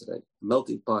America today,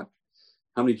 melting pot.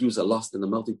 How many Jews are lost in the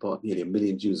melting pot? Nearly 1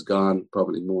 million Jews gone,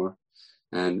 probably more.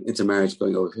 And intermarriage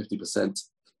going over 50%.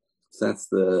 So that's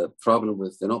the problem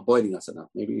with, they're not boiling us enough.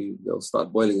 Maybe they'll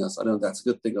start boiling us. I don't know if that's a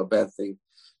good thing or a bad thing,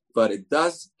 but it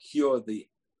does cure the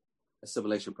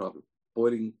assimilation problem.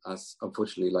 Boiling us,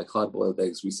 unfortunately, like hard-boiled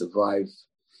eggs, we survive.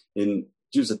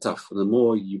 Jews are tough. And the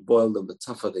more you boil them, the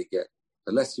tougher they get.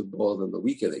 The less you boil them, the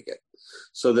weaker they get.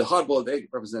 So the hard-boiled egg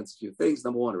represents a few things.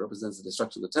 Number one, it represents the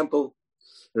destruction of the temple.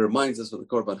 It reminds us of the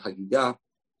Korban Hagigah,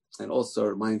 and also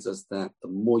reminds us that the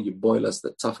more you boil us,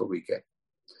 the tougher we get.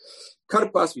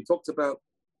 Karpas, we talked about.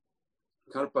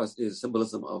 Karpas is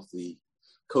symbolism of the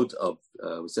coat of,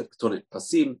 we said,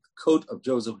 Pasim, coat of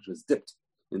Joseph, which was dipped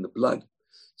in the blood.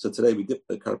 So today we dip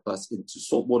the Karpas into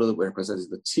salt water, where it represents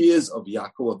the tears of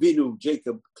Yaakov Avinu.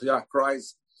 Jacob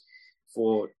cries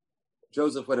for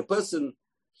Joseph. When a person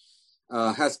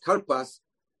has Karpas,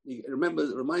 it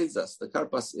reminds us, the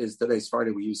Karpas is today's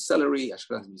Friday, we use celery,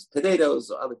 Ashkenazim use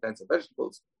potatoes, or other kinds of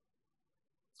vegetables.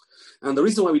 And the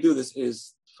reason why we do this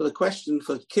is for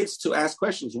kids to ask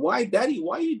questions. Why, Daddy?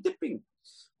 Why are you dipping?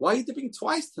 Why are you dipping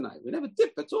twice tonight? We never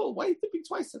dip at all. Why are you dipping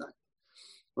twice tonight?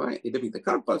 Right? You're dipping the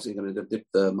karpas, you're going to dip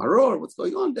the maror. What's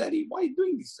going on, Daddy? Why are you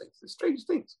doing these things? They're strange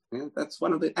things. Yeah? That's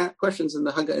one of the questions in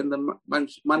the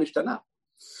Manishtana.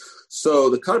 So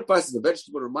the karpas is a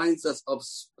vegetable, reminds us of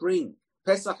spring.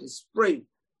 Pesach is spring.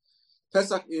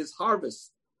 Pesach is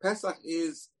harvest. Pesach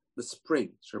is the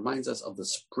spring, which reminds us of the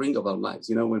spring of our lives.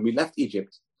 You know, when we left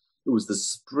Egypt, it was the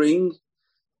spring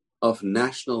of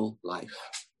national life.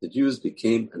 The Jews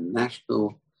became a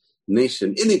national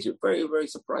nation in Egypt. Very, very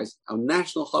surprising. Our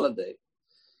national holiday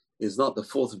is not the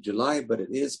 4th of July, but it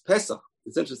is Pesach.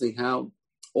 It's interesting how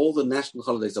all the national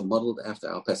holidays are modeled after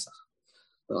our Pesach.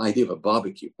 The idea of a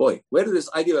barbecue. Boy, where did this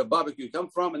idea of a barbecue come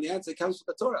from? And the answer comes from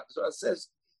the Torah. The Torah says,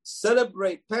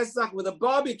 celebrate Pesach with a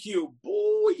barbecue.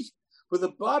 Boy, with a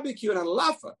barbecue and a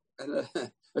lafa and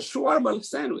a shawarma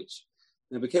sandwich.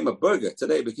 And it became a burger.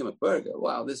 Today it became a burger.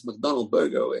 Wow, this McDonald's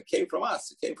burger, it came from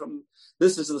us.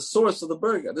 This is the source of the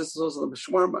burger. This is the source of the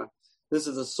shawarma. This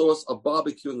is the source of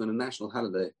barbecuing on a national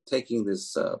holiday, taking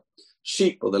this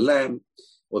sheep or the lamb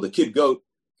or the kid goat,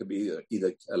 could be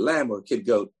either a lamb or a kid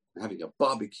goat, and having a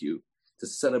barbecue to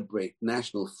celebrate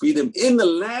national freedom in the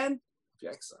land of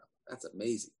your exile. That's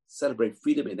amazing. Celebrate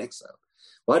freedom in exile.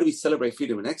 Why do we celebrate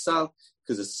freedom in exile?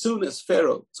 Because as soon as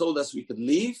Pharaoh told us we could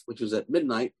leave, which was at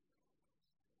midnight,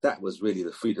 that was really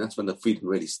the freedom. That's when the freedom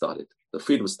really started. The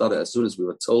freedom started as soon as we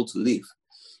were told to leave.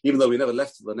 Even though we never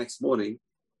left till the next morning,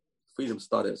 freedom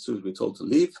started as soon as we were told to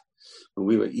leave, when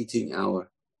we were eating our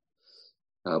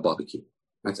barbecue.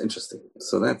 That's interesting.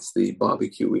 So that's the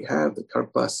barbecue we have. The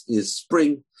karpas is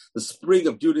spring. The spring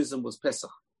of Judaism was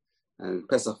Pesach. And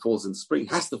Pesach falls in spring,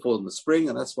 has to fall in the spring.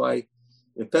 And that's why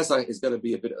if Pesach is going to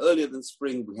be a bit earlier than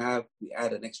spring, we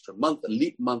add an extra month, a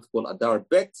leap month called Adar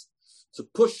Bet, to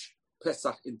push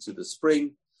Pesach into the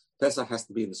spring. Pesach has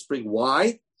to be in the spring.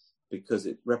 Why? Because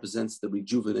it represents the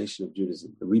rejuvenation of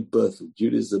Judaism, the rebirth of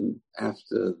Judaism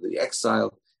after the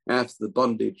exile, after the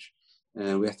bondage.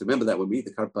 And we have to remember that when we eat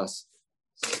the karpas,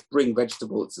 spring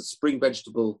vegetable, it's a spring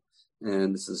vegetable,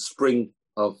 and it's a spring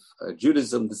of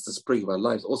Judaism. This is the spring of our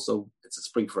lives. Also, it's a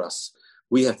spring for us.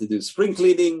 We have to do spring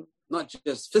cleaning, not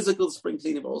just physical spring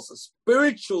cleaning, but also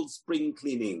spiritual spring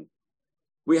cleaning.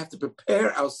 We have to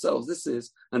prepare ourselves. This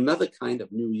is another kind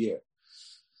of new year.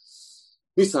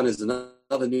 Nisan is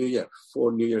another new year.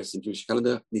 4 New Years in Jewish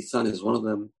calendar. Nisan is one of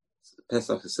them.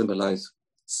 Pesach is symbolized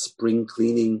spring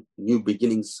cleaning, new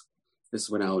beginnings. This is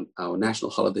when our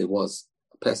national holiday was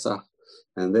Pesach,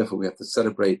 and therefore we have to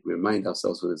celebrate, remind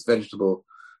ourselves with this vegetable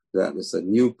that it's a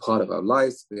new part of our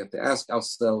lives. We have to ask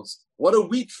ourselves, what are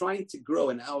we trying to grow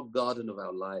in our garden of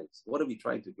our lives? What are we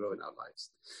trying to grow in our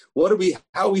lives?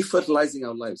 How are we fertilizing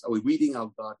our lives? Are we weeding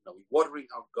our garden? Are we watering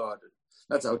our garden?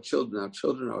 That's our children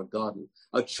are our garden.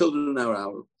 Our children are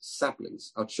our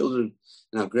saplings. Our children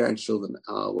and our grandchildren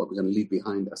are what we're going to leave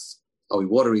behind us. Are we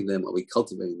watering them? Are we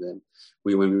cultivating them?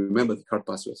 When we remember the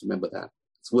karpas, we have to remember that.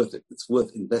 It's worth it. It's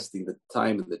worth investing the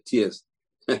time and the tears.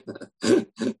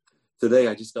 Today,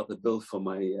 I just got the bill for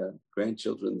my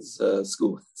grandchildren's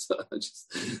school. So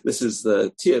this is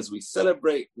the tears. We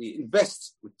celebrate, we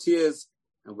invest with tears,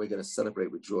 and we're going to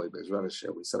celebrate with joy. Be'ezrat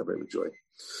Hashem, we celebrate with joy.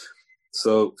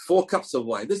 So 4 cups of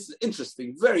wine. This is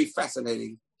interesting, very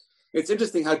fascinating. It's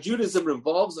interesting how Judaism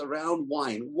revolves around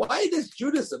wine. Why does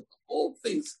Judaism, of all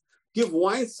things, give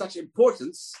wine such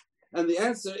importance? And the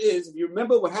answer is, if you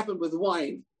remember what happened with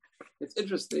wine, it's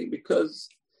interesting because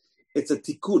it's a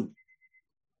tikkun.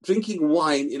 Drinking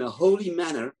wine in a holy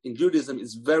manner in Judaism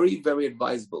is very, very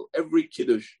advisable. Every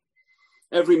kiddush,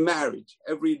 every marriage,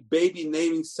 every baby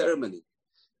naming ceremony,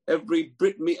 every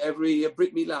brit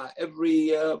milah, every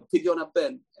pidyon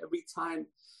haben, every time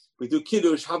we do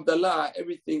kiddush, havdalah,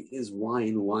 everything is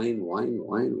wine.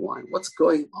 What's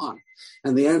going on?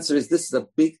 And the answer is, this is a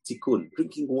big tikkun.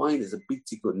 Drinking wine is a big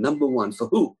tikkun. Number one, for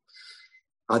who?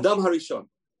 Adam Harishon.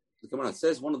 The Gemara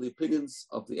says one of the opinions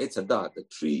of the Eitz Hadat, the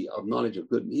tree of knowledge of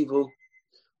good and evil,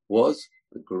 was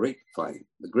the grapevine.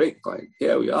 The grapevine.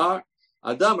 Here we are.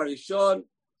 Adam Harishon,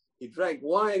 he drank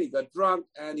wine, he got drunk,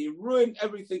 and he ruined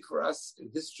everything for us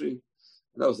in history.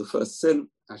 And that was the first sin.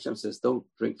 Hashem says, don't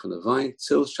drink from the vine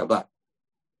till Shabbat.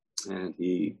 And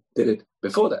he did it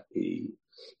before that. He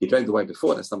drank the wine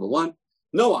before. That's number one.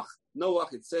 Noah,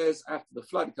 it says, after the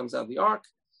flood, he comes out of the ark.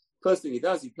 First thing he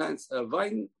does, he plants a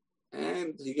vine,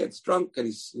 and he gets drunk, and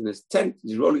he's in his tent.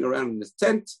 He's rolling around in his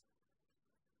tent,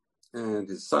 and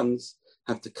his sons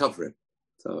have to cover him.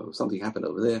 So something happened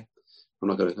over there. I'm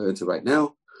not going to go into right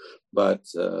now. But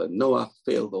Noah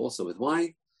failed also with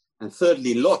wine. And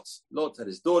thirdly, Lot had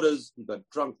his daughters. He got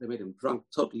drunk. They made him drunk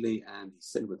totally, and he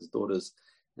sinned with his daughters.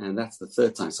 And that's the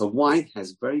third time. So wine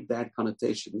has very bad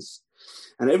connotations.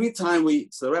 And every time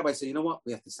so the rabbi said, you know what?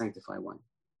 We have to sanctify wine.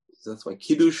 So that's why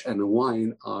kiddush and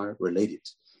wine are related.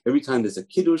 Every time there's a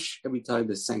kiddush, every time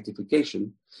there's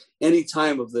sanctification, any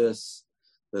time of the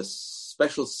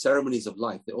special ceremonies of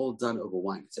life, they're all done over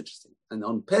wine. It's interesting. And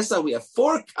on Pesach, we have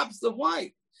 4 cups of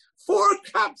wine. 4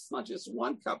 cups, not just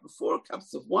 1 cup, but 4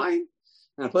 cups of wine.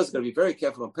 And a person's going to be very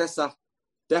careful on Pesach.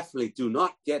 Definitely do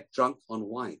not get drunk on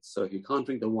wine. So if you can't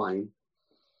drink the wine,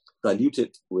 dilute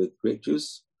it with grape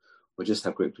juice or just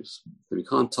have grape juice. If you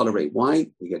can't tolerate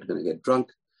wine, you're going to get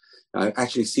drunk. I've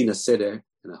actually seen a Seder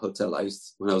in a hotel.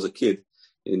 When I was a kid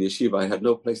in yeshiva, I had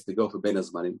no place to go for Ben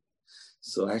Azmanim.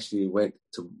 So I actually went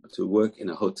to work in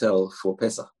a hotel for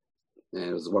Pesach. And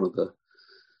it was one of the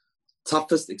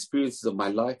toughest experiences of my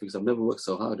life because I've never worked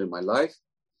so hard in my life.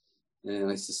 And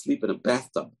I used to sleep in a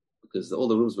bathtub because all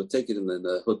the rooms were taken in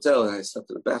the hotel, and I slept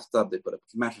in a bathtub. They put a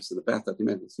mattress in the bathtub. You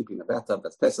imagine sleeping in a bathtub.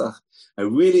 That's Pesach. I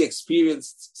really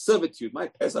experienced servitude. My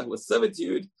Pesach was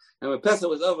servitude. And when Pesach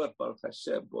was over, Baruch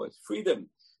Hashem, boy, freedom.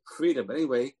 But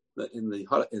anyway, in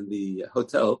the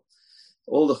hotel,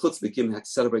 all the chutznikim had to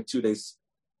celebrate 2 days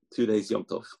Yom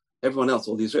Tov. Everyone else,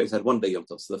 all the Israelis, had one day Yom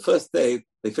Tov. So the first day,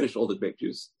 they finished all the grape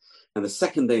juice. And the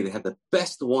second day, they had the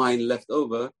best wine left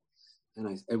over.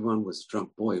 And everyone was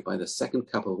drunk. Boy, by the second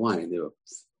cup of wine, they were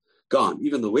gone.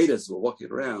 Even the waiters were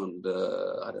walking around.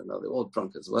 I don't know, they were all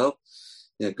drunk as well.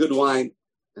 They had good wine.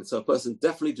 And so a person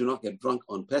definitely do not get drunk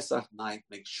on Pesach night.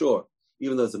 Make sure,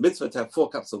 even though it's a mitzvah to have 4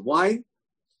 cups of wine,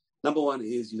 number one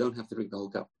is you don't have to drink the whole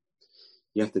cup.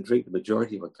 You have to drink the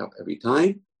majority of a cup every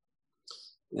time.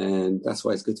 And that's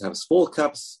why it's good to have small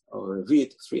cups or a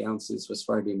Vit, 3 ounces for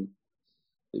Sfardim,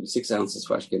 maybe 6 ounces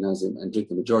for Ashkenazim, and drink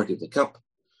the majority of the cup.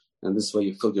 And this way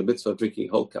you fill your mitzvah of drinking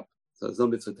a whole cup. So there's no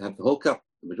mitzvah to have the whole cup,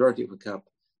 the majority of a cup.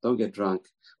 Don't get drunk.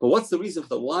 But what's the reason for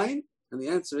the wine? And the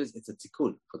answer is it's a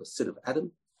tikkun for the sin of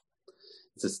Adam.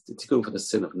 It's a tikkun for the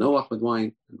sin of Noah with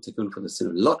wine, and tikkun for the sin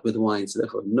of Lot with wine. So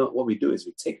therefore, what we do is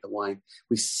we take the wine,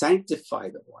 we sanctify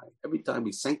the wine. Every time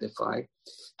we sanctify,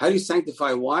 how do you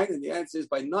sanctify wine? And the answer is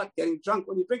by not getting drunk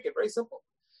when you drink it. Very simple.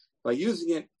 By using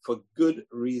it for good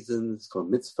reasons, for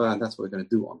mitzvah, and that's what we're going to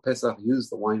do on Pesach. Use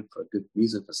the wine for a good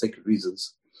reason, for sacred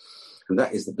reasons. And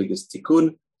that is the biggest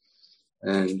tikkun.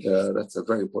 And that's a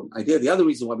very important idea. The other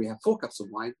reason why we have 4 cups of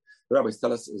wine, the rabbis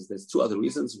tell us, is there's 2 other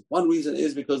reasons. One reason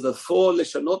is because the 4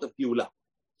 leshonot of Geula.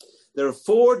 There are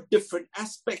 4 different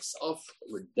aspects of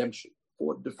redemption.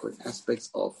 4 different aspects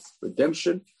of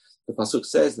redemption. The pasuk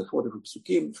says the 4 different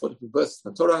psukim, 4 different verses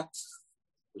in the Torah,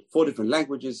 4 different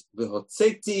languages.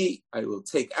 Vehotzeti, I will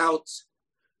take out.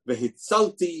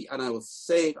 Vehitzalti, and I will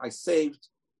save. I saved.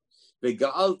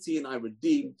 Vega'alti, and I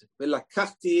redeemed.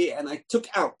 Velakachti, and I took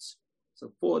out.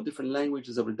 So 4 different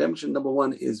languages of redemption. Number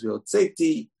 1 is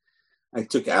Vehotzeti, I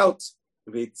took out.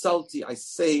 Vehitzalti, I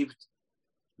saved.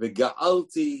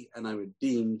 Vega'alti, and I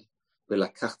redeemed.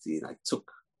 Velakachti, and I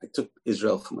took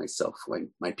Israel for myself, for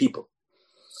my people.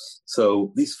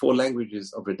 So these 4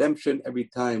 languages of redemption, every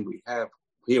time we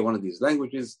hear one of these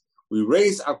languages, we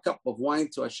raise our cup of wine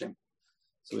to Hashem.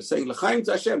 So we're saying, L'chaim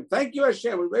to Hashem, thank you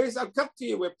Hashem, we raise our cup to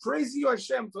you, we're praising you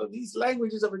Hashem for these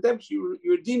languages of redemption.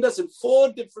 You redeemed us in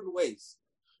 4 different ways.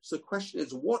 So the question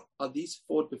is, what are these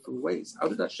 4 different ways? How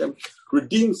did Hashem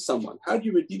redeem someone? How do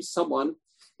you redeem someone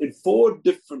in 4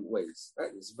 different ways?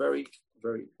 That is very,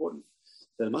 very important.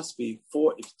 There must be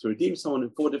 4, to redeem someone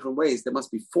in 4 different ways, there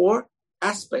must be 4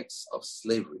 aspects of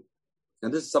slavery.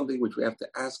 And this is something which we have to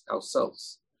ask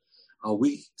ourselves. Are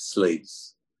we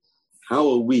slaves? How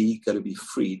are we going to be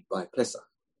freed by Pesach?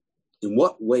 In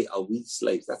what way are we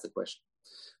slaves? That's the question.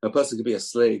 A person could be a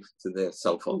slave to their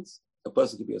cell phones. A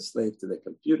person could be a slave to their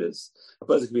computers. A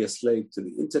person could be a slave to the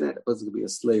internet. A person could be a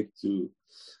slave to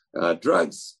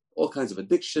drugs, all kinds of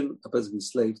addiction. A person could be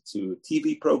a slave to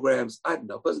TV programs. I don't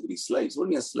know. A person could be slaves. What do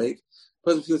you mean a slave? A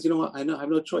person feels, you know what? I have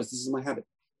no choice. This is my habit.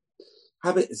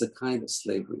 Habit is a kind of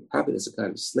slavery. Habit is a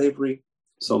kind of slavery.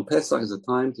 So on Pesach is a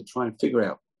time to try and figure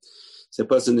out. So a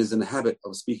person is in the habit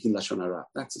of speaking Lashon Hara.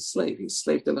 That's a slave. He's a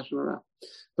slave to Lashon Hara.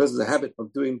 A person has a habit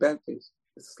of doing bad things.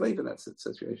 It's a slave in that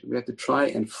situation. We have to try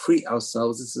and free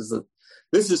ourselves.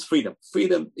 This is freedom.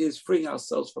 Freedom is freeing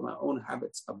ourselves from our own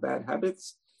habits, our bad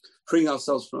habits, freeing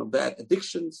ourselves from our bad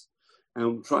addictions,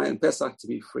 and try and Pesach to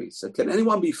be free. So can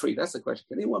anyone be free? That's the question.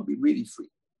 Can anyone be really free?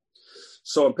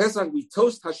 So on Pesach, we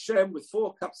toast Hashem with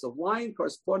 4 cups of wine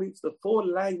corresponding to the 4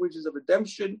 languages of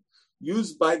redemption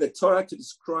used by the Torah to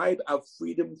describe our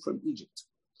freedom from Egypt.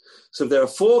 So if there are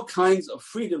 4 kinds of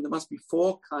freedom, there must be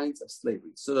 4 kinds of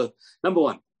slavery. So number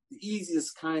 1, the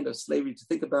easiest kind of slavery to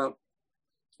think about,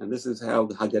 and this is how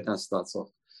the Haggadah starts off.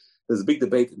 There's a big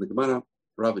debate in the Gemara,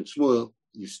 Rav and Shmuel.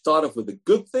 You start off with the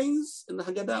good things in the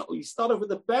Haggadah, or you start off with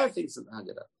the bad things in the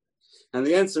Haggadah? And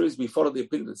the answer is we follow the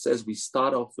opinion that says we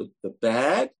start off with the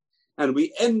bad and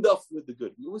we end off with the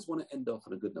good. We always want to end off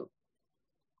on a good note.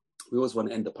 We always want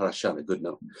to end the parasha on a good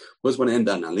note. We always want to end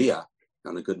an aliyah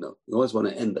on a good note. We always want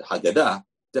to end the Haggadah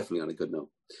definitely on a good note.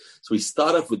 So we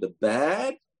start off with the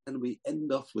bad and we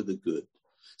end off with the good.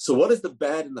 So what is the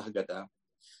bad in the Haggadah?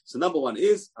 So number 1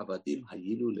 is Abadim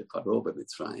Hayilu leParo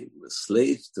beMitzrayim. We're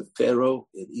slaves to Pharaoh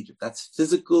in Egypt. That's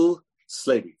physical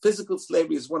slavery. Physical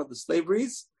slavery is one of the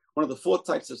slaveries. One of the 4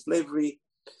 types of slavery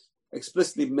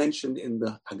explicitly mentioned in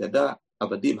the Haggadah,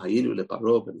 Abadim Hayinu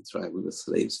leParo beMitzrayim. We were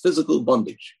slaves. Physical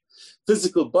bondage.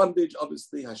 Physical bondage,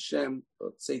 obviously, Hashem,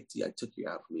 Tzeti, I took you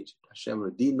out from Egypt. Hashem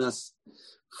redeemed us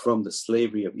from the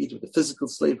slavery of Egypt, the physical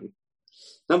slavery.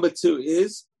 Number 2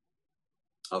 is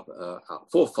our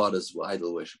forefathers were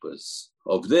idol worshippers.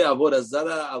 Of their avodah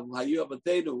zara, hayu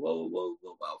abateinu. Whoa,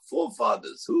 our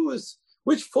forefathers.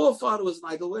 Which forefather was an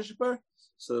idol worshipper?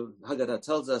 So Haggadah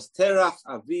tells us, Terach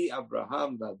avi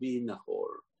Abraham v'avi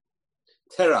Nahor.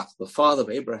 Terach, the father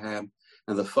of Abraham,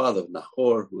 and the father of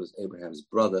Nahor, who was Abraham's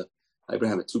brother.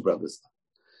 Abraham had 2 brothers.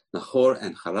 Nahor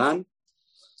and Haran.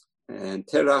 And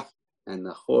Terach and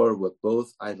Nahor were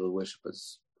both idol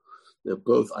worshippers. They're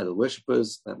both idol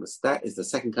worshippers. That is the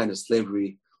second kind of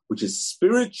slavery, which is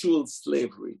spiritual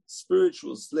slavery.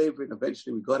 Spiritual slavery. And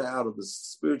eventually we got out of the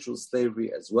spiritual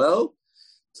slavery as well.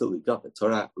 Till we got the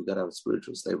Torah, we got out of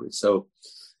spiritual slavery. So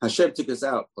Hashem took us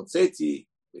out. He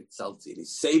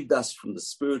saved us from the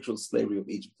spiritual slavery of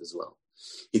Egypt as well.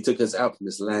 He took us out from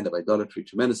this land of idolatry,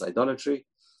 tremendous idolatry.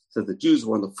 So the Jews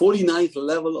were on the 49th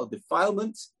level of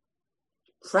defilement,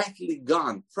 practically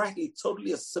gone, practically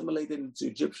totally assimilated into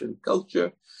Egyptian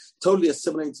culture, totally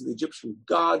assimilated to the Egyptian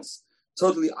gods,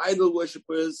 totally idol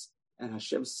worshippers. And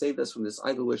Hashem saved us from this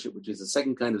idol worship, which is the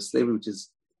second kind of slavery, which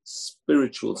is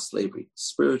spiritual slavery.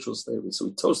 Spiritual slavery. So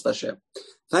we toast Hashem.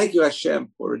 Thank you,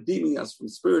 Hashem, for redeeming us from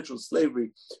spiritual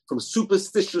slavery, from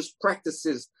superstitious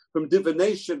practices, from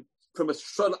divination, from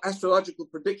astrological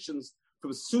predictions,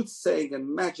 from soothsaying and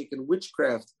magic and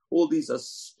witchcraft. All these are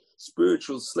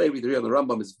spiritual slavery. The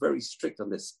Rambam is very strict on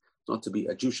this.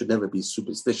 A Jew should never be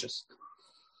superstitious.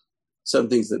 Some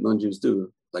things that non-Jews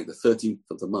do, like the 13th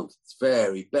of the month, it's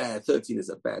very bad. 13 is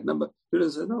a bad number.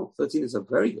 Judaism says, no, 13 is a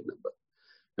very good number.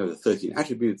 We have the 13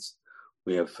 attributes.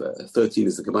 We have 13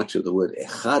 is the gematria of the word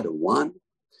echad, one.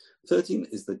 13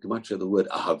 is the gematria of the word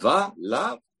ahava,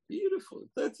 love. Beautiful.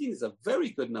 13 is a very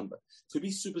good number. To be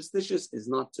superstitious is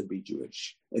not to be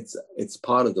Jewish. It's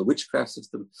part of the witchcraft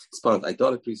system. It's part of the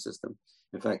idolatry system.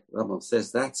 In fact, Rambam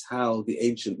says that's how the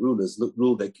ancient rulers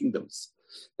ruled their kingdoms.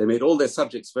 They made all their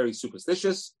subjects very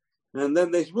superstitious, and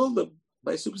then they ruled them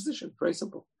by superstition. Very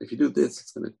simple. If you do this,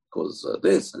 it's going to cause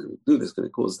this, and if you do this, it's going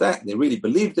to cause that. And they really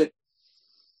believed it,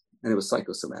 and it was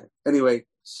psychosomatic. Anyway,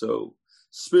 so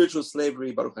spiritual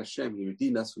slavery, Baruch Hashem, He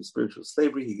redeemed us from spiritual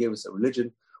slavery. He gave us a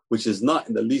religion which is not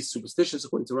in the least superstitious,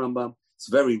 according to Rambam. It's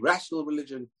a very rational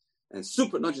religion, and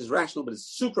not just rational, but it's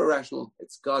super rational.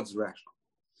 It's God's rational.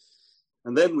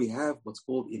 And then we have what's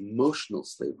called emotional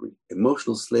slavery.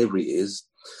 Emotional slavery is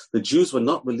the Jews were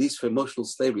not released from emotional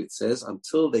slavery, it says,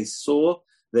 until they saw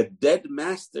their dead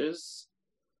masters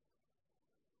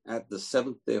at the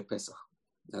seventh day of Pesach,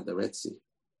 at the Red Sea,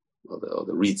 or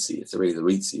the Reed Sea. It's already the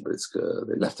Reed Sea, but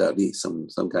they left out the. Some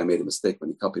guy made a mistake when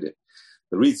he copied it.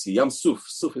 The Reed Sea, Yam Suf.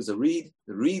 Suf is a reed.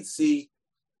 The Reed Sea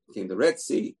became the Red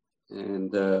Sea,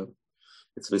 and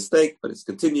it's a mistake, but it's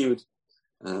continued.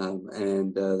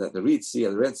 That the Reed Sea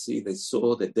and the Red Sea, they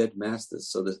saw their dead masters.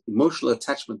 So the emotional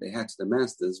attachment they had to the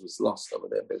masters was lost over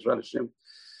there, Bezrat Hashem.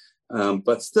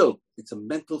 But still, it's a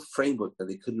mental framework that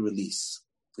they couldn't release.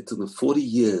 It took them 40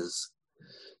 years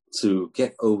to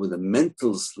get over the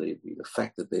mental slavery, the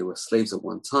fact that they were slaves at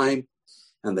one time,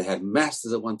 and they had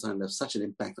masters at one time that had such an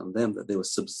impact on them that they were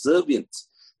subservient.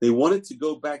 They wanted to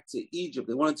go back to Egypt.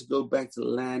 They wanted to go back to the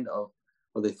land of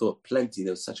what they thought plenty. They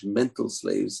were such mental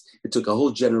slaves. It took a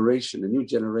whole generation, a new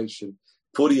generation,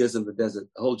 40 years in the desert,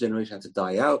 a whole generation had to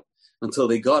die out until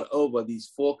they got over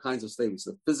these four kinds of slavery.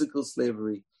 So the physical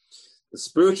slavery, the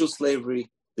spiritual slavery,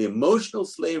 the emotional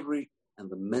slavery, and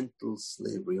the mental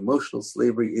slavery. Emotional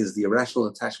slavery is the irrational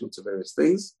attachment to various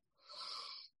things.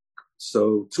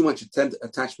 So too much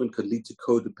attachment could lead to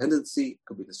codependency,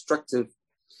 could be destructive.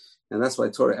 And that's why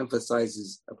Torah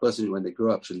emphasizes a person when they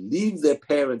grow up should leave their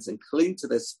parents and cling to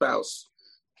their spouse.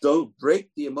 Don't break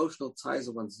the emotional ties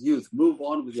of one's youth. Move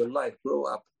on with your life. Grow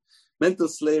up. Mental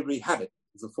slavery, habit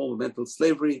is a form of mental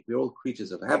slavery. We're all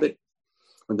creatures of habit.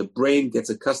 When the brain gets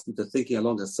accustomed to thinking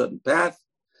along a certain path,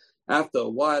 after a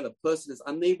while, a person is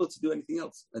unable to do anything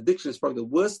else. Addiction is probably the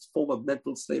worst form of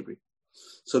mental slavery.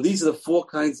 So these are the four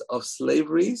kinds of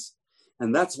slaveries.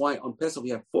 And that's why on Pesach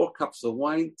we have 4 cups of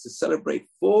wine to celebrate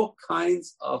 4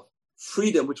 kinds of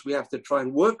freedom, which we have to try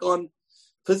and work on.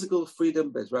 Physical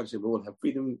freedom, we all have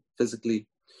freedom physically.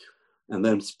 And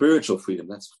then spiritual freedom.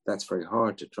 That's very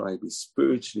hard to try and be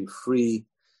spiritually free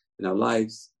in our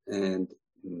lives. And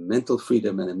mental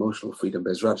freedom and emotional freedom,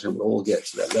 Bezrat Hashem, we'll all get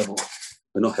to that level.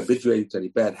 We're not habituated to any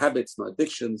bad habits, no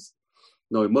addictions,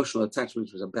 no emotional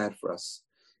attachments, which are bad for us.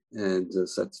 And so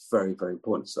that's very, very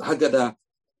important. So Haggadah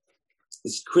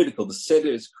is critical. The Seder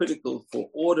is critical for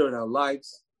order in our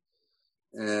lives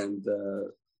and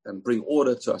bring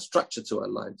order to our structure to our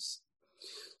lives.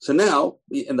 So now,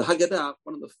 in the Haggadah,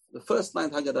 one of the first line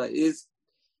of Haggadah is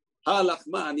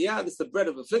Halachma Aniyah. This is the bread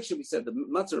of affliction. We said the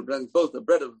matzah brings both the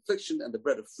bread of affliction and the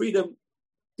bread of freedom.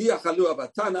 Diachalu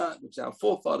avatana, which our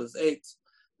forefathers ate,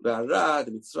 Ba'arad,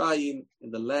 Mitzrayim,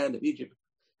 in the land of Egypt.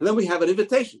 And then we have an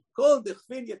invitation.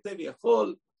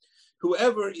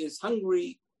 Whoever is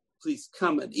hungry, please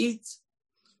come and eat.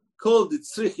 Whoever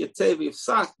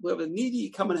needy,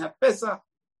 come and have Pesach.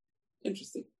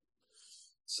 Interesting.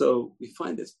 So we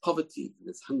find there's poverty,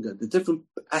 there's hunger, the different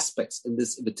aspects in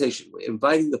this invitation. We're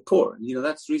inviting the poor. And,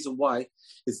 that's the reason why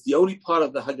it's the only part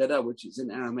of the Haggadah which is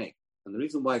in Aramaic. And the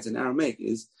reason why it's in Aramaic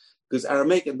is because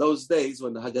Aramaic in those days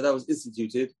when the Haggadah was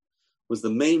instituted was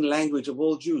the main language of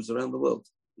all Jews around the world.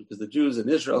 Because the Jews in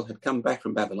Israel had come back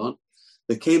from Babylon.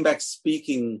 They came back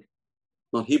speaking,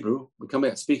 not Hebrew, but come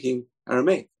back speaking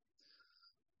Aramaic.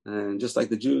 And just like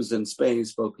the Jews in Spain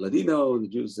spoke Ladino, the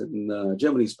Jews in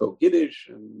Germany spoke Yiddish,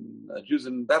 and the Jews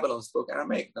in Babylon spoke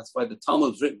Aramaic. That's why the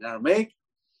Talmud was written in Aramaic.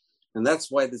 And that's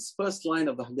why this first line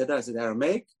of the Haggadah is in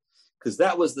Aramaic, because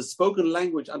that was the spoken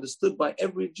language understood by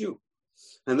every Jew.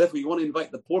 And therefore, you want to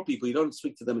invite the poor people, you don't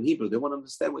speak to them in Hebrew. They want to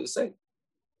understand what you're saying.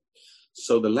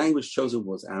 So the language chosen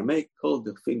was Aramaic, called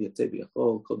the Fin Yatev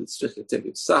Yachol, called it Tzrich Yatev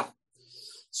Yitzach.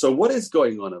 So what is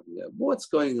going on over here? What's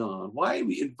going on? Why are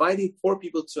we inviting poor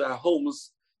people to our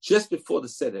homes just before the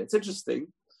Seder? It's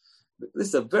interesting. This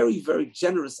is a very, very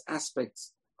generous aspect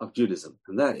of Judaism.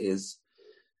 And that is,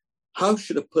 how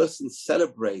should a person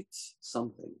celebrate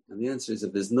something? And the answer is,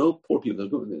 if there's no poor people,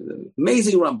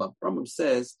 amazing Rambam. Rambam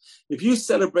says, if you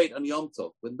celebrate on Yom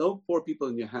Tov with no poor people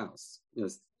in your house,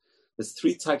 there's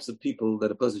three types of people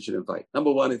that a person should invite.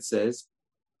 Number one, it says,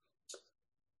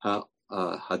 Yatom.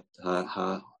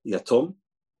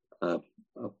 A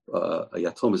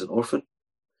Yatom is an orphan.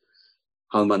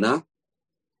 Halmana,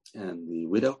 and the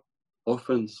widow,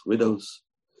 orphans, widows,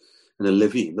 and a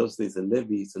Levi. In those days, the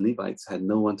Levites had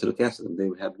no one to look after them. They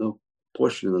would have no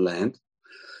portion in the land,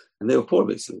 and they were poor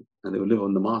basically. And they would live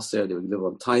on the maaser, they would live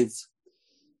on tithes,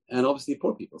 and obviously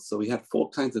poor people. So we had four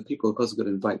kinds of people a person could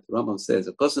invite. The Rambam says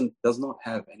a person does not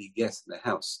have any guests in the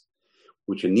house,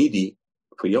 which are needy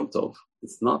for Yom Tov.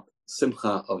 It's not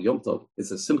simcha of Yom Tov,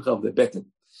 it's a simcha of their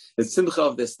beten. It's simcha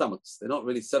of their stomachs. They're not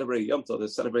really celebrating Yom Tov, they're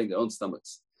celebrating their own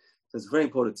stomachs. So it's very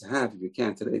important to have, if you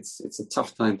can today. It's a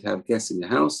tough time to have guests in your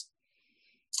house.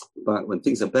 But when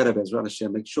things are better, Bezrat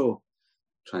Hashem, make sure,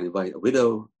 try and invite a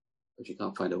widow. If you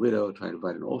can't find a widow, try and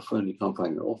invite an orphan. You can't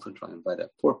find an orphan, try and invite a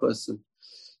poor person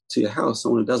to your house,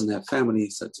 someone who doesn't have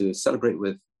family to celebrate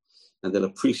with. And they'll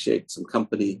appreciate some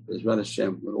company. Bezrat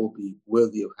Hashem will all be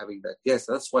worthy of having that guest.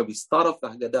 That's why we start off the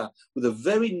Haggadah with a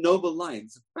very noble line.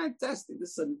 It's fantastic.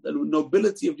 This is a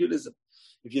nobility of Judaism.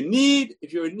 If you're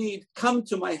in need, come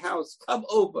to my house. Come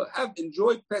over.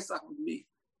 Enjoy Pesach with me.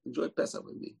 Enjoy Pesach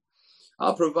with me.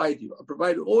 I'll provide you. I'll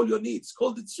provide all your needs.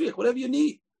 Call it tzrich, whatever you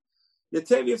need.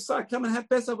 Yatev Yitzchak, come and have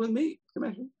Pesach with me.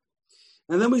 Imagine.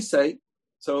 And then we say,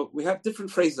 so we have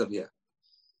different phrases of here.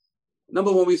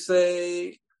 Number one, we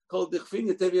say, Kol dichfin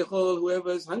Yatev Yachol, whoever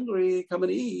is hungry, come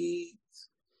and eat.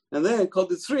 And then, Kol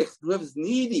tzrich, whoever is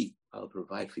needy, I'll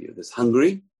provide for you. There's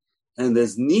hungry and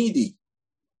there's needy.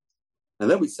 And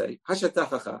then we say,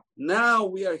 Hashatachacha, now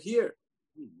we are here.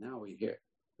 Now we're here.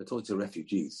 We're talking to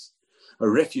refugees. A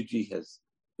refugee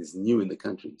is new in the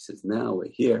country. He says, now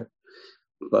we're here.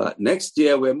 But next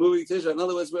year we're moving to Israel. In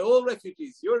other words, we're all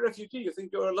refugees. You're a refugee. You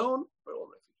think you're alone? We're all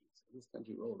refugees. In this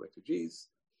country, we're all refugees.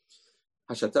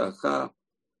 Hashatacha,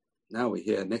 now we're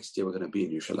here. Next year we're going to be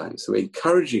in Yerushalayim. So we're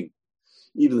encouraging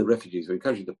even the refugees. We're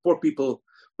encouraging the poor people.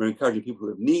 We're encouraging people who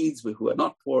have needs, who are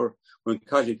not poor. We're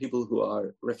encouraging people who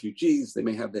are refugees. They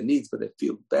may have their needs, but they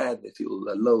feel bad. They feel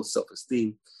low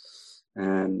self-esteem.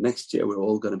 And next year, we're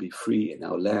all going to be free in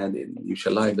our land, in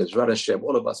Yerushalayim, Bezrat Hashem.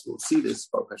 All of us will see this,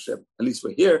 Baruch Hashem. At least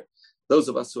we're here. Those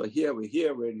of us who are here,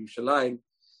 we're in Yerushalayim.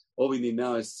 All we need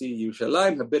now is see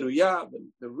Yerushalayim, Habenuyah,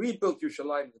 the rebuilt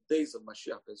Yerushalayim, the days of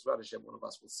Mashiach, Bezrat Hashem. All of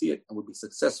us will see it and will be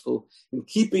successful in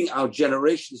keeping our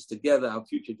generations together, our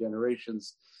future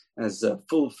generations, as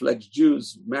full-fledged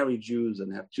Jews, married Jews,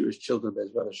 and have Jewish children,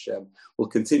 Bezrat Hashem. We'll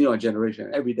continue our generation.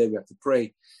 Every day we have to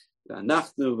pray. We and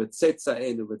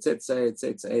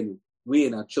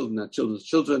our children, our children's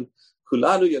children,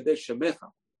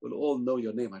 will all know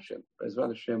your name, Hashem. Bezrat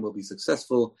Hashem will be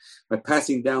successful by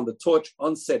passing down the torch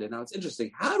on Seder. Now it's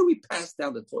interesting. How do we pass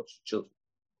down the torch to children?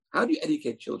 How do you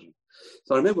educate children?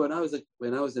 So I remember when I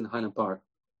was in Highland Park,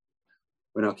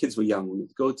 when our kids were young, we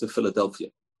would go to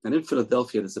Philadelphia. And in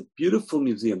Philadelphia, there's a beautiful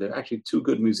museum. There are actually two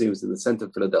good museums in the center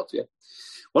of Philadelphia.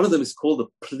 One of them is called the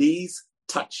Please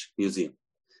Touch Museum.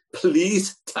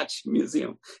 Please Touch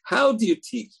Museum. How do you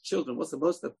teach children? What's the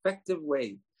most effective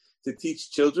way to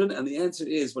teach children? And the answer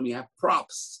is when you have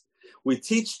props. We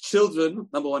teach children,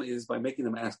 number one is by making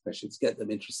them ask questions, get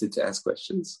them interested to ask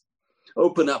questions,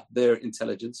 open up their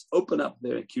intelligence, open up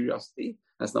their curiosity.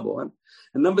 That's number one.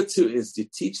 And number two is to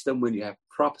teach them when you have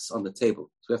props on the table.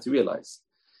 So we have to realize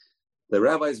the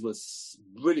rabbis was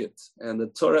brilliant and the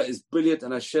Torah is brilliant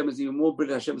and Hashem is even more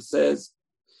brilliant. Hashem says,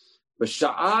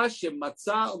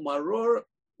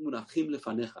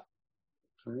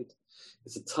 right?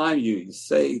 It's a time you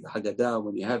say the Haggadah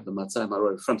when you have the matzah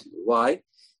maror in front of you. Why?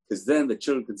 Because then the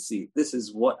children can see this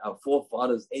is what our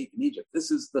forefathers ate in Egypt.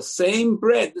 This is the same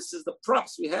bread. This is the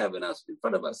props we have in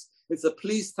front of us. It's a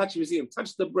please touch museum.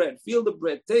 Touch the bread, feel the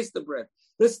bread, taste the bread.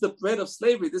 This is the bread of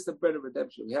slavery. This is the bread of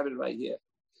redemption. We have it right here.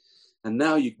 And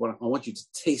now I want you to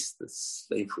taste the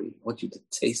slavery. I want you to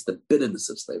taste the bitterness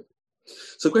of slavery.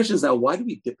 So the question is now, why do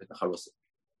we dip in the haroset?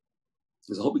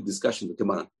 There's a whole big discussion in the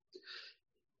Gemara.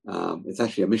 It's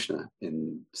actually a Mishnah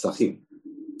in Psachim.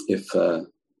 If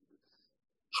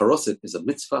haroset is a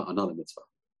mitzvah or not a mitzvah.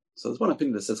 So there's one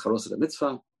opinion that says haroset a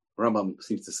mitzvah. Rambam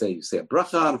seems to say you say a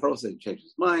bracha on haroset, you change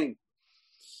his mind.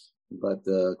 But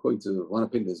according to one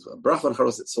opinion, there's a bracha on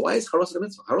haroset. So why is haroset a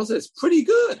mitzvah? Haroset is pretty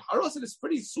good. Haroset is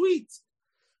pretty sweet.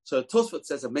 So Tosfot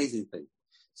says amazing thing. It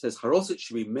says haroset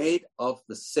should be made of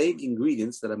the same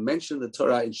ingredients that are mentioned in the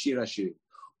Torah in Shir HaShirim.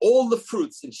 All the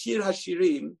fruits in Shir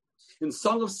HaShirim, in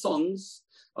Song of Songs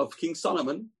of King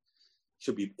Solomon,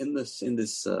 should be in this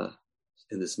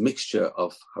mixture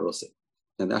of haroset.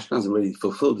 And the Ashkenazim already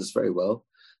fulfilled this very well.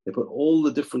 They put all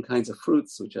the different kinds of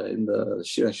fruits which are in the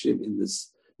Shir HaShirim in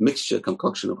this mixture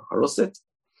concoction of haroset.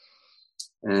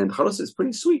 And haroset is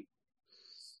pretty sweet.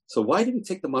 So why did we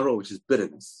take the maror, which is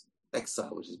bitterness,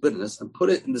 exile, which is bitterness, and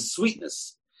put it in the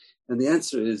sweetness? And the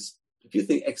answer is, if you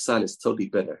think exile is totally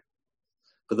bitter,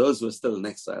 for those who are still in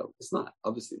exile, it's not,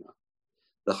 obviously not.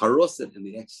 The haroset in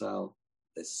the exile,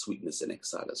 there's sweetness in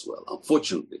exile as well,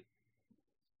 unfortunately.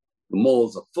 The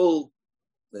malls are full.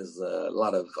 There's a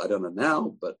lot of, I don't know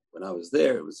now, but when I was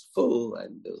there, it was full,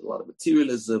 and there was a lot of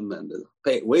materialism, and the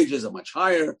wages are much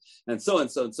higher, and so on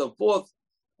and so on and so forth.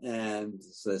 And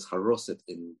so there's haroset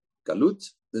in galut.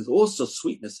 There's also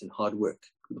sweetness in hard work.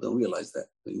 People don't realize that.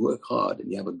 When you work hard and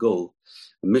you have a goal,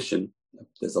 a mission,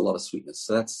 there's a lot of sweetness.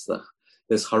 So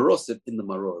there's haroset in the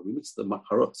maror. We mix the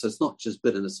haroset. So it's not just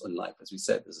bitterness in life. As we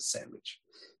said, there's a sandwich.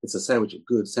 It's a sandwich of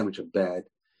good, sandwich of bad.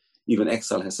 Even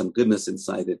exile has some goodness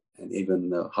inside it, and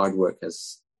even hard work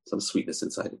has some sweetness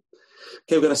inside it.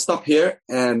 Okay, we're going to stop here,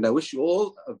 and I wish you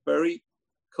all a very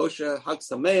kosher Hag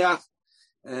Sameach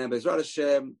and Bezrat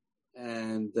Hashem.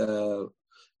 And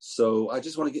so I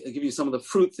just want to give you some of the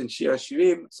fruits in Shir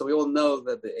HaShirim. So we all know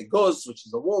that the egoz, which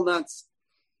is the walnuts,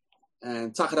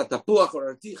 and tachat tapuach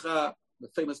or articha, the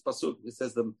famous pasuk, it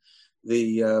says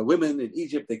the women in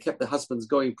Egypt, they kept their husbands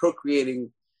going,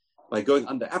 procreating, by going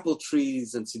under apple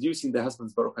trees and seducing their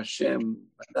husbands, Baruch Hashem.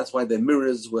 That's why their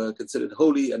mirrors were considered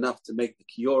holy enough to make the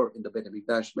kior in the Beit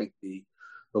HaMikdash, make the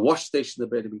wash station in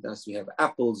the Beit HaMikdash. You have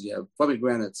apples, you have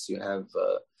pomegranates, you have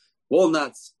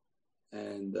walnuts,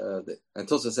 and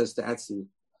Tosa says to add some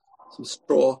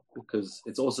straw, because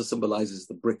it also symbolizes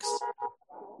the bricks,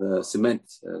 the cement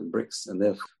and bricks.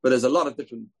 But there's a lot of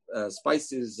different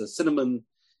spices, cinnamon,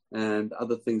 and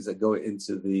other things that go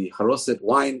into the haroset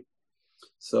wine.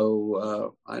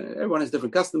 So everyone has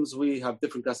different customs. We have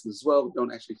different customs as well. We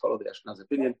don't actually follow the Ashkenaz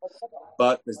opinion,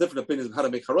 but there's different opinions of how to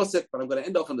make haroset. But I'm going to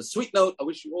end off on the sweet note. I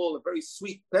wish you all a very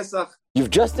sweet Pesach.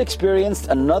 You've just experienced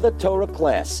another Torah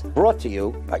class brought to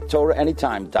you by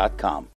TorahAnytime.com.